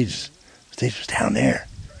 man. The stage was down there.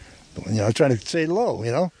 But, I was trying to say it low,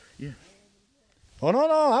 Yeah. Oh, no,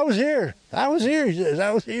 I was here. He says,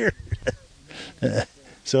 I was here.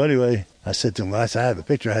 So anyway, I said to him, I have a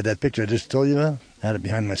picture. I had that picture I just told you about. I had it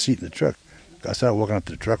behind my seat in the truck. I started walking up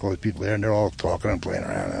to the truck, all the people there, and they're all talking and playing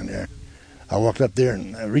around down there. I walked up there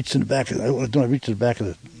and I reached to the back of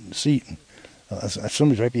the seat, and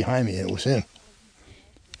somebody's right behind me, and it was him.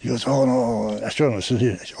 He goes, oh, no. I showed him. I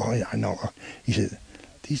said, oh, yeah, I know. He said,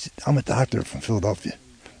 I'm a doctor from Philadelphia.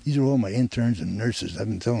 These are all my interns and nurses. I've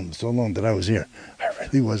been telling them so long that I was here. I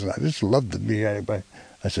really wasn't. I just loved to be here.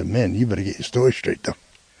 I said, man, you better get your story straight, though.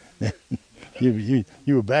 you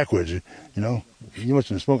were backwards, You must have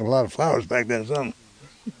been smoking a lot of flowers back then or something.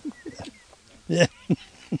 Yeah.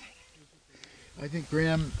 I think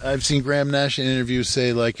I've seen Graham Nash in interviews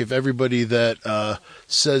say, like, if everybody that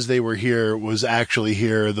says they were here was actually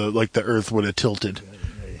here, the earth would have tilted.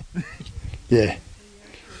 Yeah.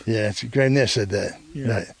 Yeah, Graham Nash said that.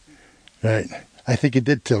 Yeah. Right. I think it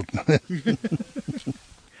did tilt.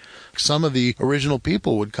 Some of the original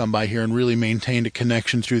people would come by here and really maintained a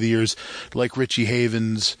connection through the years, like Richie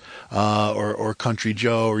Havens or Country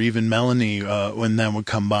Joe or even Melanie when them would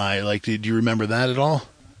come by. Like, do you remember that at all?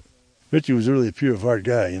 Richie was really a pure of heart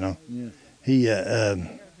guy, Yeah. He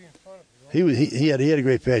had a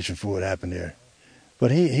great passion for what happened here,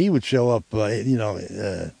 but he would show up,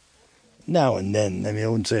 now and then. I mean, I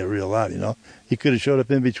wouldn't say a real lot, He could have showed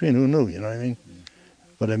up in between. Who knew? You know what I mean?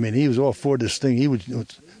 But I mean, he was all for this thing. As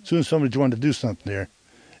soon as somebody wanted to do something there,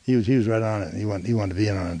 he was right on it. He wanted to be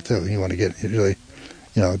in on it too. He wanted to get it really,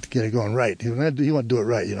 to get it going right. He wanted to do it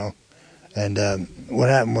right, And what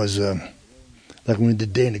happened was. Like when we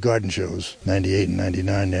did Day in the Garden shows, 98 and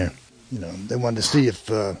 99 there, they wanted to see if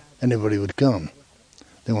anybody would come.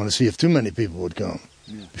 They wanted to see if too many people would come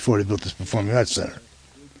before they built this Performing Arts Center.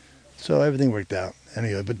 So everything worked out.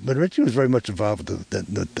 Anyway, but Richie was very much involved with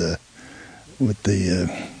the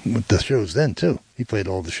shows then, too. He played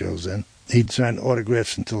all the shows then. He'd sign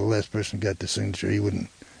autographs until the last person got the signature. He was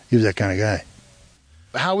that kind of guy.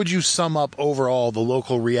 How would you sum up overall the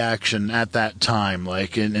local reaction at that time,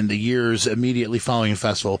 like in the years immediately following the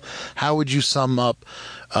festival? How would you sum up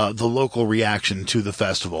the local reaction to the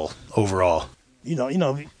festival overall? You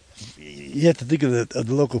have to think of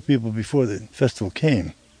the local people before the festival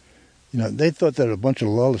came. They thought that a bunch of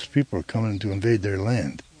lawless people were coming to invade their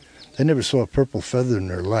land. They never saw a purple feather in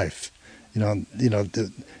their life.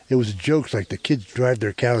 It was jokes like the kids drive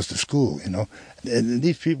their cows to school, And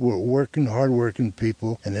these people were hard-working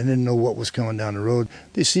people, and they didn't know what was coming down the road.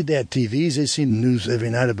 They had TVs, they see the news every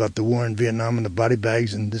night about the war in Vietnam and the body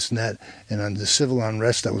bags and this and that, and on the civil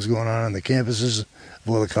unrest that was going on the campuses of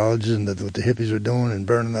all the colleges and what the hippies were doing and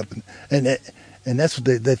burning up. And that's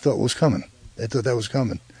what they thought was coming. They thought that was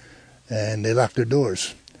coming. And they locked their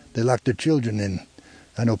doors. They locked their children in.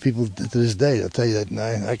 I know people to this day, they'll tell you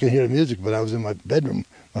that I can hear the music, but I was in my bedroom.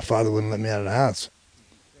 My father wouldn't let me out of the house.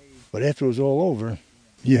 But after it was all over,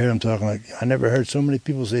 you hear them talking like, I never heard so many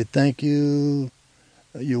people say, thank you,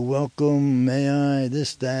 you're welcome, may I,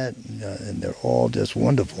 this, that. And they're all just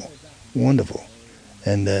wonderful, wonderful.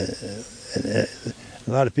 And a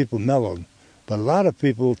lot of people mellowed. But a lot of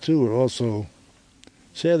people, too, were also,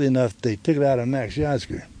 sadly enough, they took it out on Max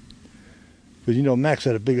Yasgur. Because, Max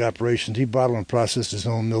had a big operation. He bottled and processed his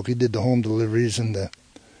own milk. He did the home deliveries and the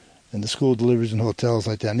school deliveries in hotels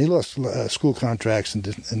like that. And he lost school contracts and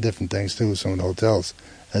different things, too, with some of the hotels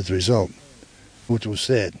as a result, which was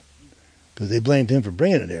sad. Because they blamed him for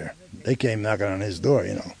bringing it here. They came knocking on his door,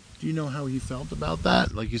 Do you know how he felt about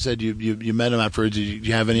that? Like you said, you met him afterwards. Do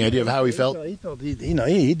you have any idea of how he felt? He felt he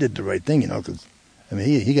did the right thing, because,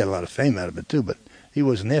 he got a lot of fame out of it, too. But he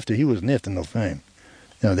wasn't after no fame.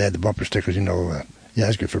 They had the bumper stickers,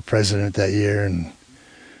 Yasgur for president that year. And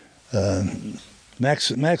Max,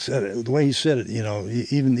 the way he said it,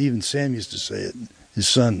 even Sam used to say it. His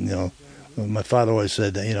son, my father always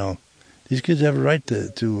said that, these kids have a right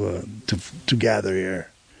to gather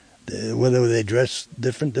here. Whether they dress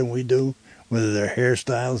different than we do, whether their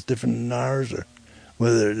hairstyle is different than ours, or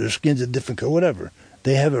whether their skin's a different color, whatever.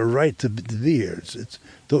 They have a right to be here.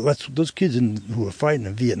 Those kids who are fighting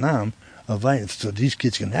in Vietnam are fighting so these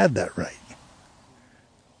kids can have that right.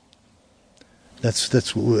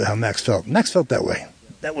 That's how Max felt. Max felt that way.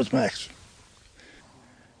 That was Max.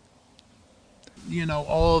 You know,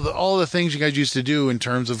 all the things you guys used to do in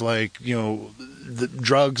terms of like, you know, the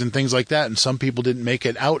drugs and things like that, and some people didn't make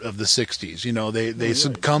it out of the 60s. You know, they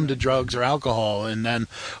succumbed to drugs or alcohol, and then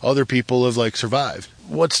other people have like survived.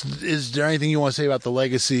 Is there anything you want to say about the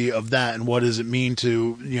legacy of that, and what does it mean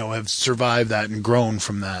to, you know, have survived that and grown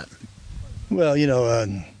from that? Well, you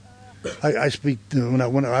know, I speak when I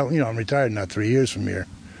you know, I'm retired now 3 years from here,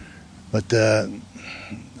 but I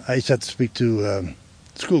used to have to speak to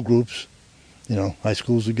school groups. You know, high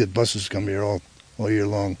schools would get buses come here all year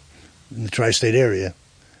long in the tri-state area.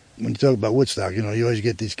 When you talk about Woodstock, you know, you always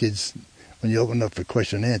get these kids, when you open up for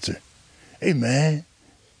question and answer, "Hey, man,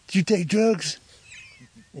 did you take drugs?"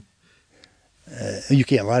 You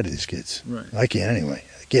can't lie to these kids. Right. I can't anyway.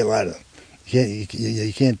 I can't lie to them.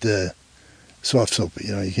 You can't soft soap it,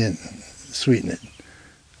 you know, you can't sweeten it.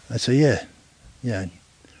 I say, yeah, I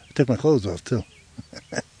took my clothes off, too.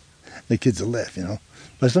 The kids will laugh, you know.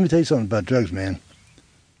 But let me tell you something about drugs, man.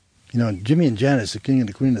 You know, Jimmy and Janis, the king and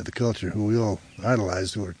the queen of the culture, who we all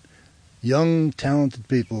idolized, were young, talented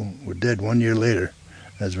people, were dead 1 year later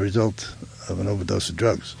as a result of an overdose of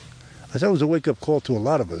drugs. I thought it was a wake-up call to a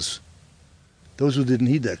lot of us. Those who didn't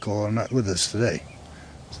heed that call are not with us today.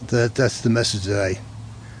 So that's the message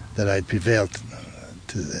that I prevailed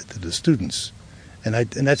to the students, and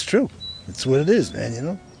that's true. It's what it is, man. You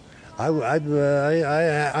know,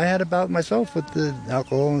 I had a bout myself with the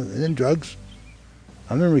alcohol and drugs.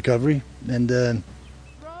 I'm in recovery, and I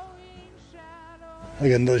got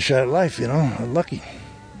another shot at life. You know, I'm lucky,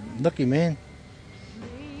 man.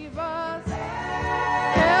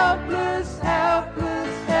 Helpless,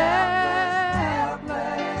 helpless, helpless.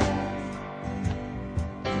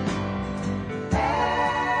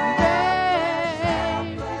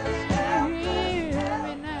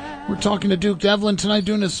 We're talking to Duke Devlin tonight,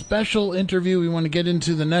 doing a special interview. We want to get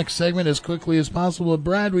into the next segment as quickly as possible.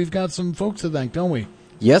 Brad, we've got some folks to thank, don't we?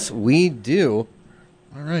 Yes, we do.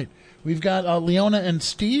 All right. We've got Leona and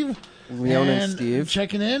Steve. Leona and Steve.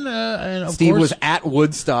 Checking in. And of Steve course, was at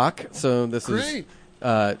Woodstock, so this great.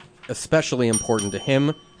 is especially important to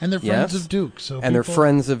him. And they're friends of Duke. They're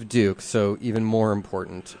friends of Duke, so even more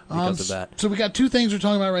important because of that. So we got two things we're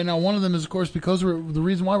talking about right now. One of them is, of course, because the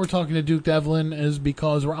reason why we're talking to Duke Devlin is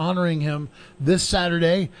because we're honoring him this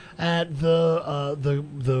Saturday at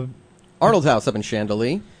the Arnold House up in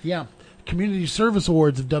Chantilly. Yeah. Community Service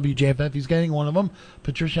Awards of WJFF. He's getting one of them.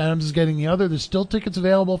 Patricia Adams is getting the other. There's still tickets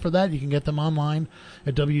available for that. You can get them online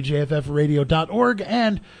at WJFFradio.org.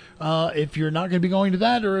 And if you're not going to be going to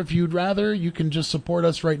that, or if you'd rather, you can just support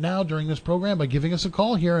us right now during this program by giving us a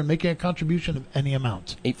call here and making a contribution of any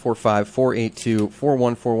amount.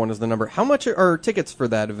 845-482-4141 is the number. How much are tickets for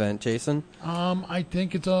that event, Jason? I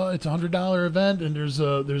think it's a $100 event, and there's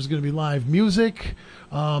going to be live music.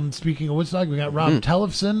 Speaking of Woodstock, we got Rob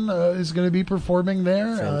Tellefson is going to be performing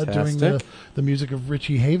there, doing the music of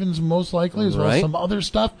Richie Havens, most likely, as well as some other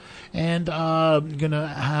stuff. And going to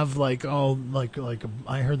have I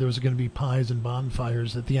heard there was going to be pies and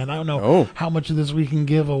bonfires at the end. I don't know how much of this we can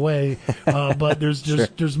give away, but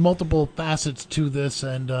there's multiple facets to this.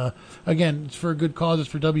 And again, it's for a good cause. It's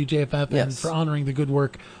for WJFF and for honoring the good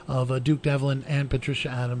work of Duke Devlin and Patricia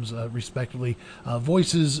Adams, respectively,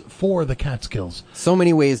 voices for the Catskills. So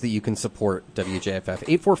many ways that you can support WJFF.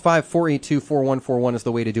 845-482-4141 is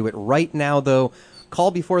the way to do it right now, though. Call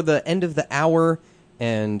before the end of the hour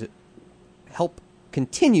and help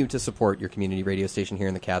continue to support your community radio station here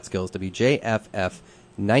in the Catskills, WJFF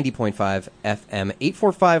 90.5 FM,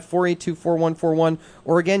 845-482-4141.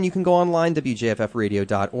 Or again, you can go online,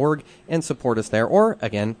 WJFFradio.org, and support us there. Or,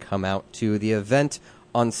 again, come out to the event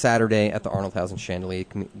on Saturday at the Arnold House in Chantilly,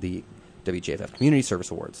 the WJFF Community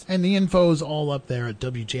Service Awards. And the info is all up there at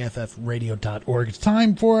WJFFradio.org. It's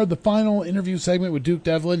time for the final interview segment with Duke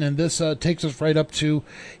Devlin, and this takes us right up to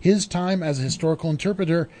his time as a historical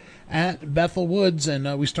interpreter at Bethel Woods.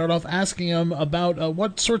 And we start off asking him about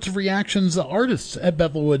what sorts of reactions the artists at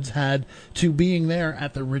Bethel Woods had to being there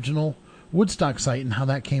at the original Woodstock site and how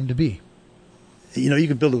that came to be. You know, you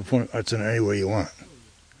can build a performing arts center anywhere you want.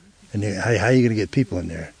 And how are you going to get people in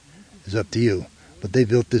there is up to you. But they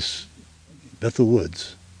built this Bethel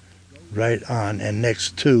Woods right on and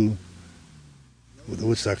next to where the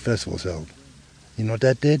Woodstock Festival is held. You know what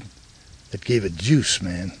that did? That gave it juice,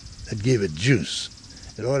 man. That gave it juice.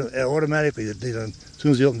 It automatically, as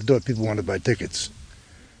soon as they opened the door, people wanted to buy tickets.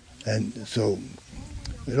 And so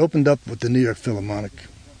it opened up with the New York Philharmonic.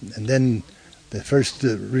 And then The first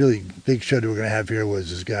really big show that we're going to have here was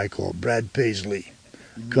this guy called Brad Paisley,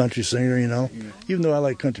 country singer, you know. Yeah. Even though I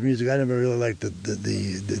like country music, I never really liked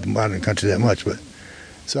the modern country that much. But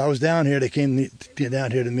so I was down here. They came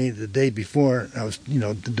down here to me the day before. I was, you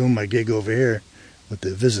know, doing my gig over here with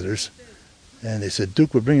the visitors. And they said,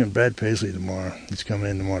 Duke, we're bringing Brad Paisley tomorrow. He's coming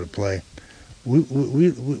in tomorrow to play.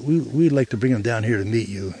 We'd like to bring him down here to meet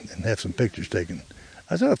you and have some pictures taken.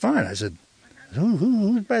 I said, oh, fine. I said,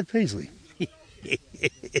 who's Brad Paisley?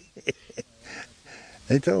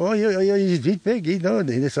 They told, oh, yeah, he's big, you know.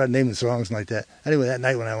 They started naming songs like that. Anyway, that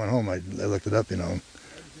night when I went home, I looked it up, you know,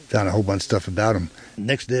 found a whole bunch of stuff about him.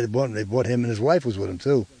 Next day, they bought him, and his wife was with him,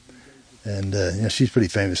 too. And, you know, she's pretty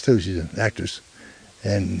famous, too. She's an actress.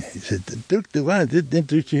 And he said, Duke, why didn't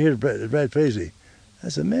introduce you here to Brad Paisley? I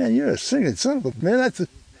said, man, you're a singing son of a man.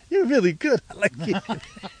 You're really good. I like you.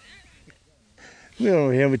 We were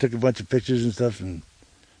over here, we took a bunch of pictures and stuff, and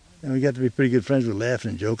we got to be pretty good friends. We were laughing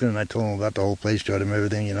and joking, and I told them about the whole place, showed them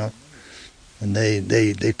everything, you know. And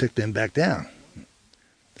they took them back down.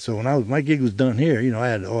 So when my gig was done here, you know, I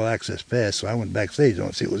had all access pass, so I went backstage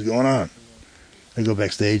to see what was going on. I go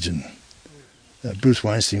backstage, and Bruce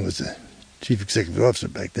Weinstein was the chief executive officer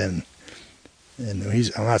back then. And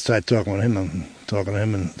I'm outside talking to him and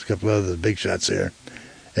a couple of other big shots there.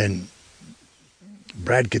 And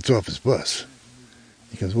Brad gets off his bus.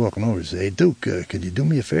 He comes walking over and says, hey, Duke, could you do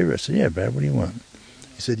me a favor? I said, yeah, Brad, what do you want?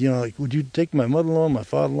 He said, you know, like, would you take my mother-in-law, my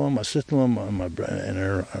father-in-law, my sister-in-law, and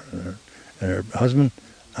her husband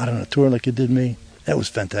out on a tour like you did me? That was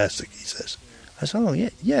fantastic, he says. I said, oh,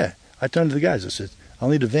 yeah. I turned to the guys. I said, I'll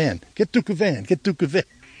need a van. Get Duke a van.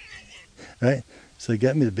 Right? So they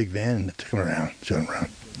got me the big van and took him around, showed him around,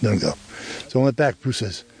 let him go. So I went back. Bruce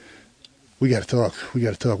says, we got to talk. We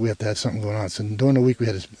have to have something going on. So during the week we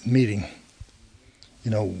had this meeting. You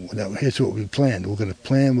know, here's what we planned. We're going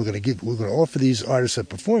to offer these artists that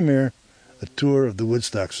perform here a tour of the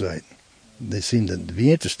Woodstock site. They seem to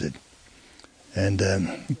be interested. And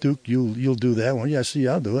Duke, you'll do that one. Yeah, see,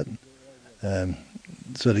 I'll do it.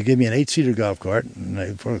 So they gave me an 8-seater golf cart, and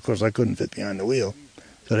of course I couldn't fit behind the wheel,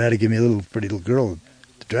 so they had to give me a pretty little girl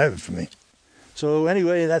to drive it for me. So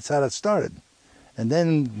anyway, that's how that started. And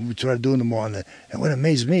then we started doing them all. And what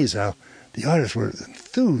amazed me is how the artists were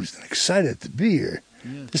enthused and excited to be here.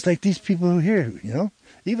 Yeah. Just like these people who are here, you know.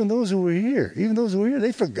 Even those who were here,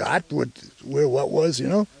 they forgot what was, you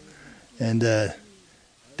know. And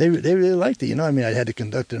they really liked it, you know. I mean, I had to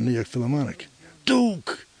conduct a New York Philharmonic.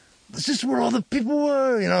 Duke, is this where all the people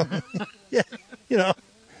were, you know? Yeah, yeah.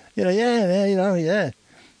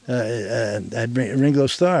 I had Ringo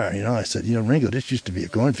Starr, you know. I said, you know, Ringo, this used to be a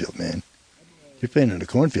cornfield, man. You're playing in a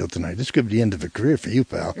cornfield tonight. This could be the end of a career for you,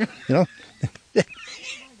 pal. You know?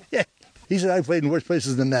 Yeah. He said, I played in worse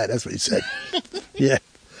places than that. That's what he said. Yeah.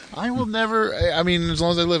 I will never, I mean, as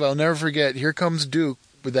long as I live, I'll never forget. Here comes Duke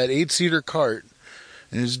with that 8-seater cart.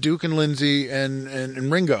 And it's Duke and Lindsay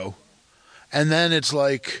and Ringo. And then it's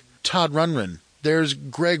like Todd Rundgren. There's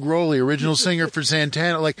Greg Rowley, original singer for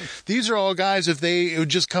Santana. Like, these are all guys, if they would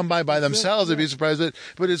just come by themselves, I'd be surprised.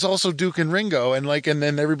 But it's also Duke and Ringo, and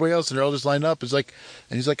then everybody else, and they're all just lined up. It's like,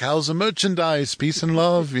 and he's like, how's the merchandise? Peace and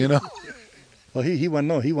love, you know? Well, he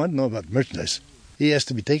wanted to know about the merchandise. He has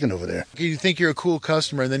to be taken over there. You think you're a cool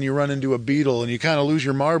customer, and then you run into a Beatle, and you kind of lose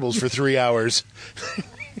your marbles for 3 hours.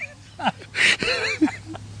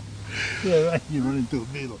 Yeah, right. You run into a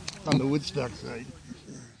Beatle on the Woodstock side.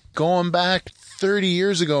 Going back 30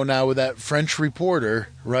 years ago now with that French reporter,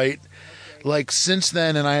 right? Like, since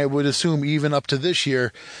then, and I would assume even up to this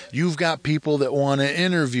year, you've got people that want to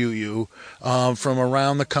interview you from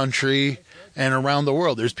around the country and around the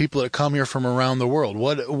world. There's people that come here from around the world.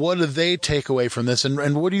 What do they take away from this?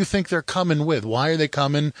 And what do you think they're coming with? Why are they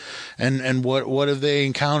coming? And what have they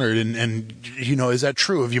encountered? And you know, is that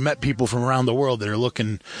true? Have you met people from around the world that are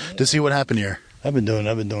looking to see what happened here? I've been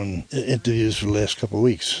doing interviews for the last couple of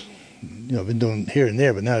weeks. You know, I've been doing here and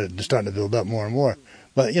there, but now they're starting to build up more and more.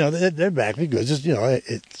 But, you know, they're back because, you know,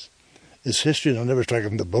 it's history. They'll never strike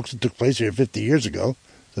from the books. It took place here 50 years ago.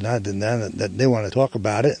 So now that they want to talk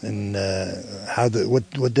about it and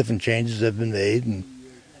what different changes have been made, and,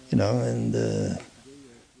 you know, and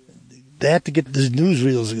they have to get these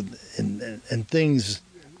newsreels and things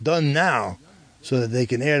done now so that they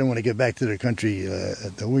can air them when they get back to their country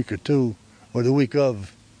a week or two or the week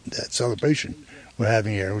of that celebration we're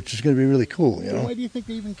having here, which is going to be really cool, you know. Why do you think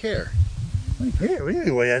they even care?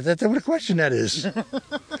 Anyway, that's what a question that is. Why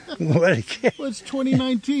do they care? Well, it's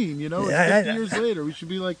 2019, you know. It's 50 years later. We should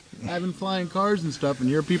be like having flying cars and stuff, and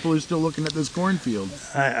here people are still looking at this cornfield.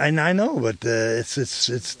 I know, but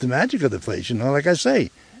it's the magic of the place, you know. Like I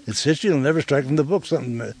say, it's history. It'll never strike from the book.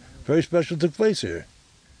 Something very special took place here.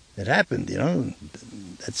 It happened, you know.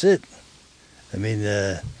 That's it. I mean,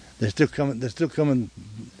 they're still coming. They're still coming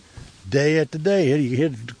day after day. You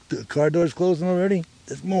hear the car doors closing already.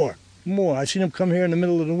 There's more. I seen them come here in the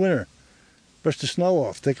middle of the winter, brush the snow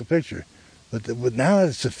off, take a picture. But now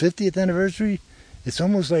it's the 50th anniversary. It's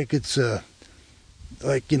almost like it's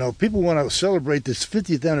like, you know, people want to celebrate this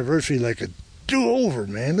 50th anniversary like a do-over,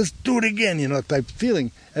 man. Let's do it again, you know, type of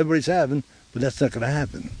feeling everybody's having. But that's not going to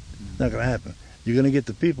happen. Not going to happen. You're going to get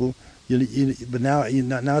the people. But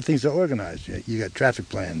now things are organized. You got traffic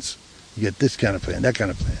plans. You get this kind of plan, that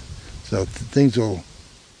kind of plan. So things will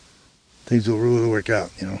really work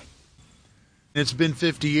out, you know. It's been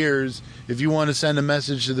 50 years. If you want to send a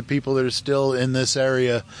message to the people that are still in this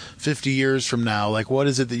area 50 years from now, like, what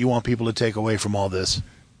is it that you want people to take away from all this?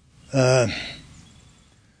 I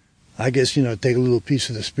guess, you know, take a little piece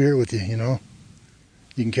of the spirit with you, you know.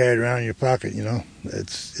 You can carry it around in your pocket, you know.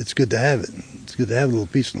 It's good to have it. It's good to have a little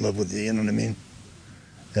peace and love with you, you know what I mean?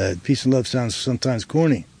 Peace and love sounds sometimes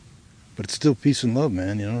corny, but it's still peace and love,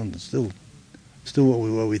 man, you know. It's still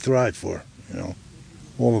what we thrive for, you know,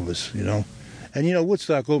 all of us, you know. And, you know,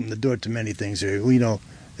 Woodstock opened the door to many things here. You know,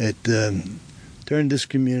 it turned this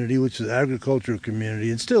community, which is an agricultural community,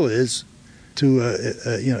 and still is, to,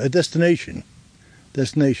 a destination.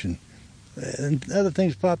 And other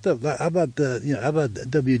things popped up. How about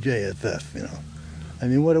WJFF, you know? I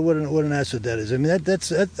mean, what an asset that is. I mean, that's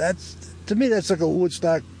to me, that's like a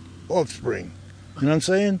Woodstock offspring. You know what I'm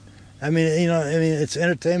saying? I mean, it's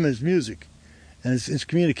entertainment, it's music, and it's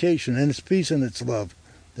communication, and it's peace, and it's love.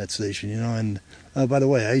 That station, you know. And by the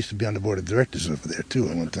way, I used to be on the board of directors over there too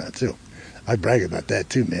at one time too. I brag about that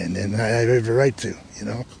too, man, and I have every right to, you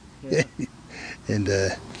know. Yeah. And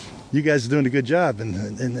you guys are doing a good job,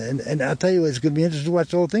 and I'll tell you, it's going to be interesting to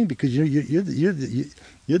watch the whole thing because you're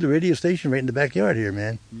the radio station right in the backyard here,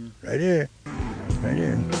 man. Right here.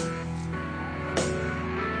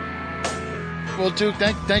 Well, Duke,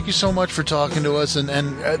 thank you so much for talking to us, and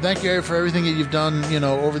thank you for everything that you've done, you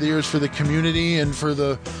know, over the years for the community and for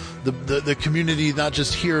the community, not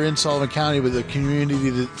just here in Sullivan County, but the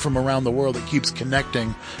community from around the world that keeps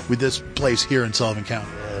connecting with this place here in Sullivan County.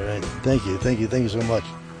 All right. Thank you so much.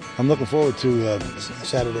 I'm looking forward to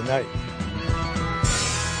Saturday night.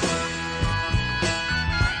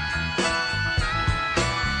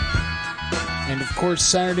 And, of course,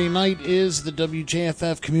 Saturday night is the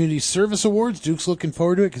WJFF Community Service Awards. Duke's looking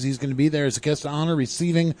forward to it because he's going to be there as a guest of honor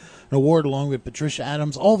receiving an award along with Patricia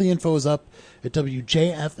Adams. All the info is up at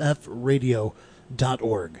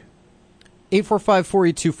WJFFradio.org.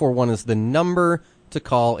 845-48241 is the number to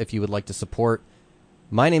call if you would like to support.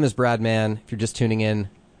 My name is Brad Mann. If you're just tuning in,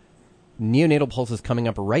 Neonatal Pulse is coming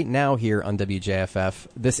up right now here on WJFF.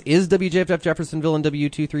 This is WJFF Jeffersonville and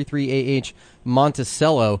W233AH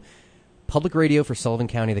Monticello. Public radio for Sullivan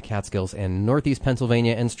County, the Catskills, and Northeast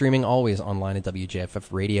Pennsylvania, and streaming always online at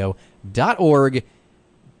WJFFradio.org.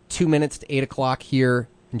 2 minutes to 8 o'clock here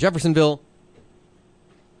in Jeffersonville.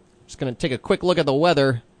 Just going to take a quick look at the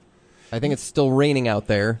weather. I think it's still raining out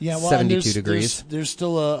there. Yeah, well, 72 degrees. There's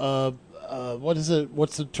still a what is it?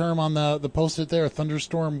 What's the term on the post-it there? A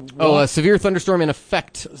thunderstorm watch? Oh, a severe thunderstorm in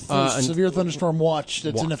effect. Severe thunderstorm watch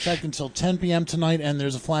that's in effect until 10 p.m. tonight, and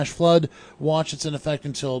there's a flash flood watch that's in effect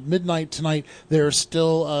until midnight tonight. There are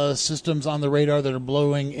still systems on the radar that are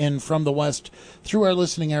blowing in from the west through our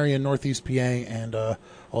listening area in Northeast PA and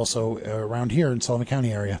also around here in Sullivan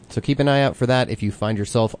County area. So keep an eye out for that if you find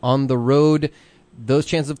yourself on the road. Those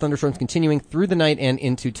chances of thunderstorms continuing through the night and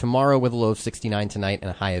into tomorrow with a low of 69 tonight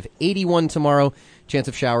and a high of 81 tomorrow. Chance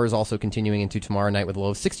of showers also continuing into tomorrow night with a low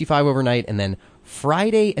of 65 overnight. And then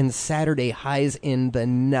Friday and Saturday highs in the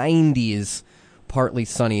 90s. Partly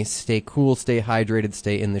sunny. Stay cool, stay hydrated,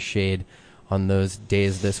 stay in the shade on those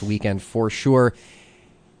days this weekend for sure.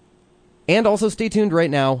 And also stay tuned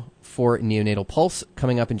right now for Neonatal Pulse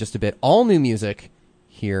coming up in just a bit. All new music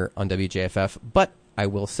here on WJFF. But I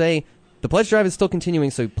will say, the pledge drive is still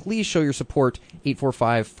continuing, so please show your support,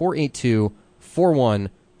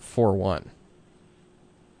 845-482-4141.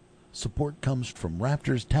 Support comes from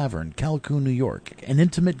Raptors Tavern, Callicoon, New York, an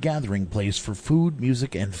intimate gathering place for food,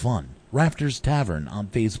 music, and fun. Raptors Tavern on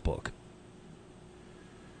Facebook.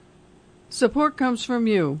 Support comes from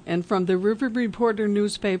you and from the River Reporter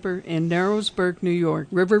newspaper in Narrowsburg, New York,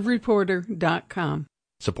 riverreporter.com.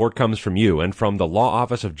 Support comes from you and from the Law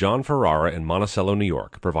Office of John Ferrara in Monticello, New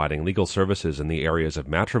York, providing legal services in the areas of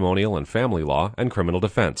matrimonial and family law and criminal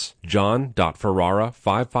defense.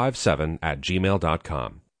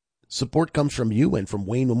 John.Ferrara557@gmail.com. Support comes from you and from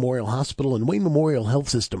Wayne Memorial Hospital and Wayne Memorial Health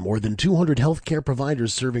System. More than 200 healthcare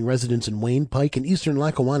providers serving residents in Wayne, Pike, and eastern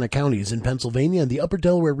Lackawanna counties in Pennsylvania and the upper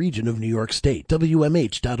Delaware region of New York State.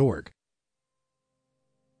 WMH.org.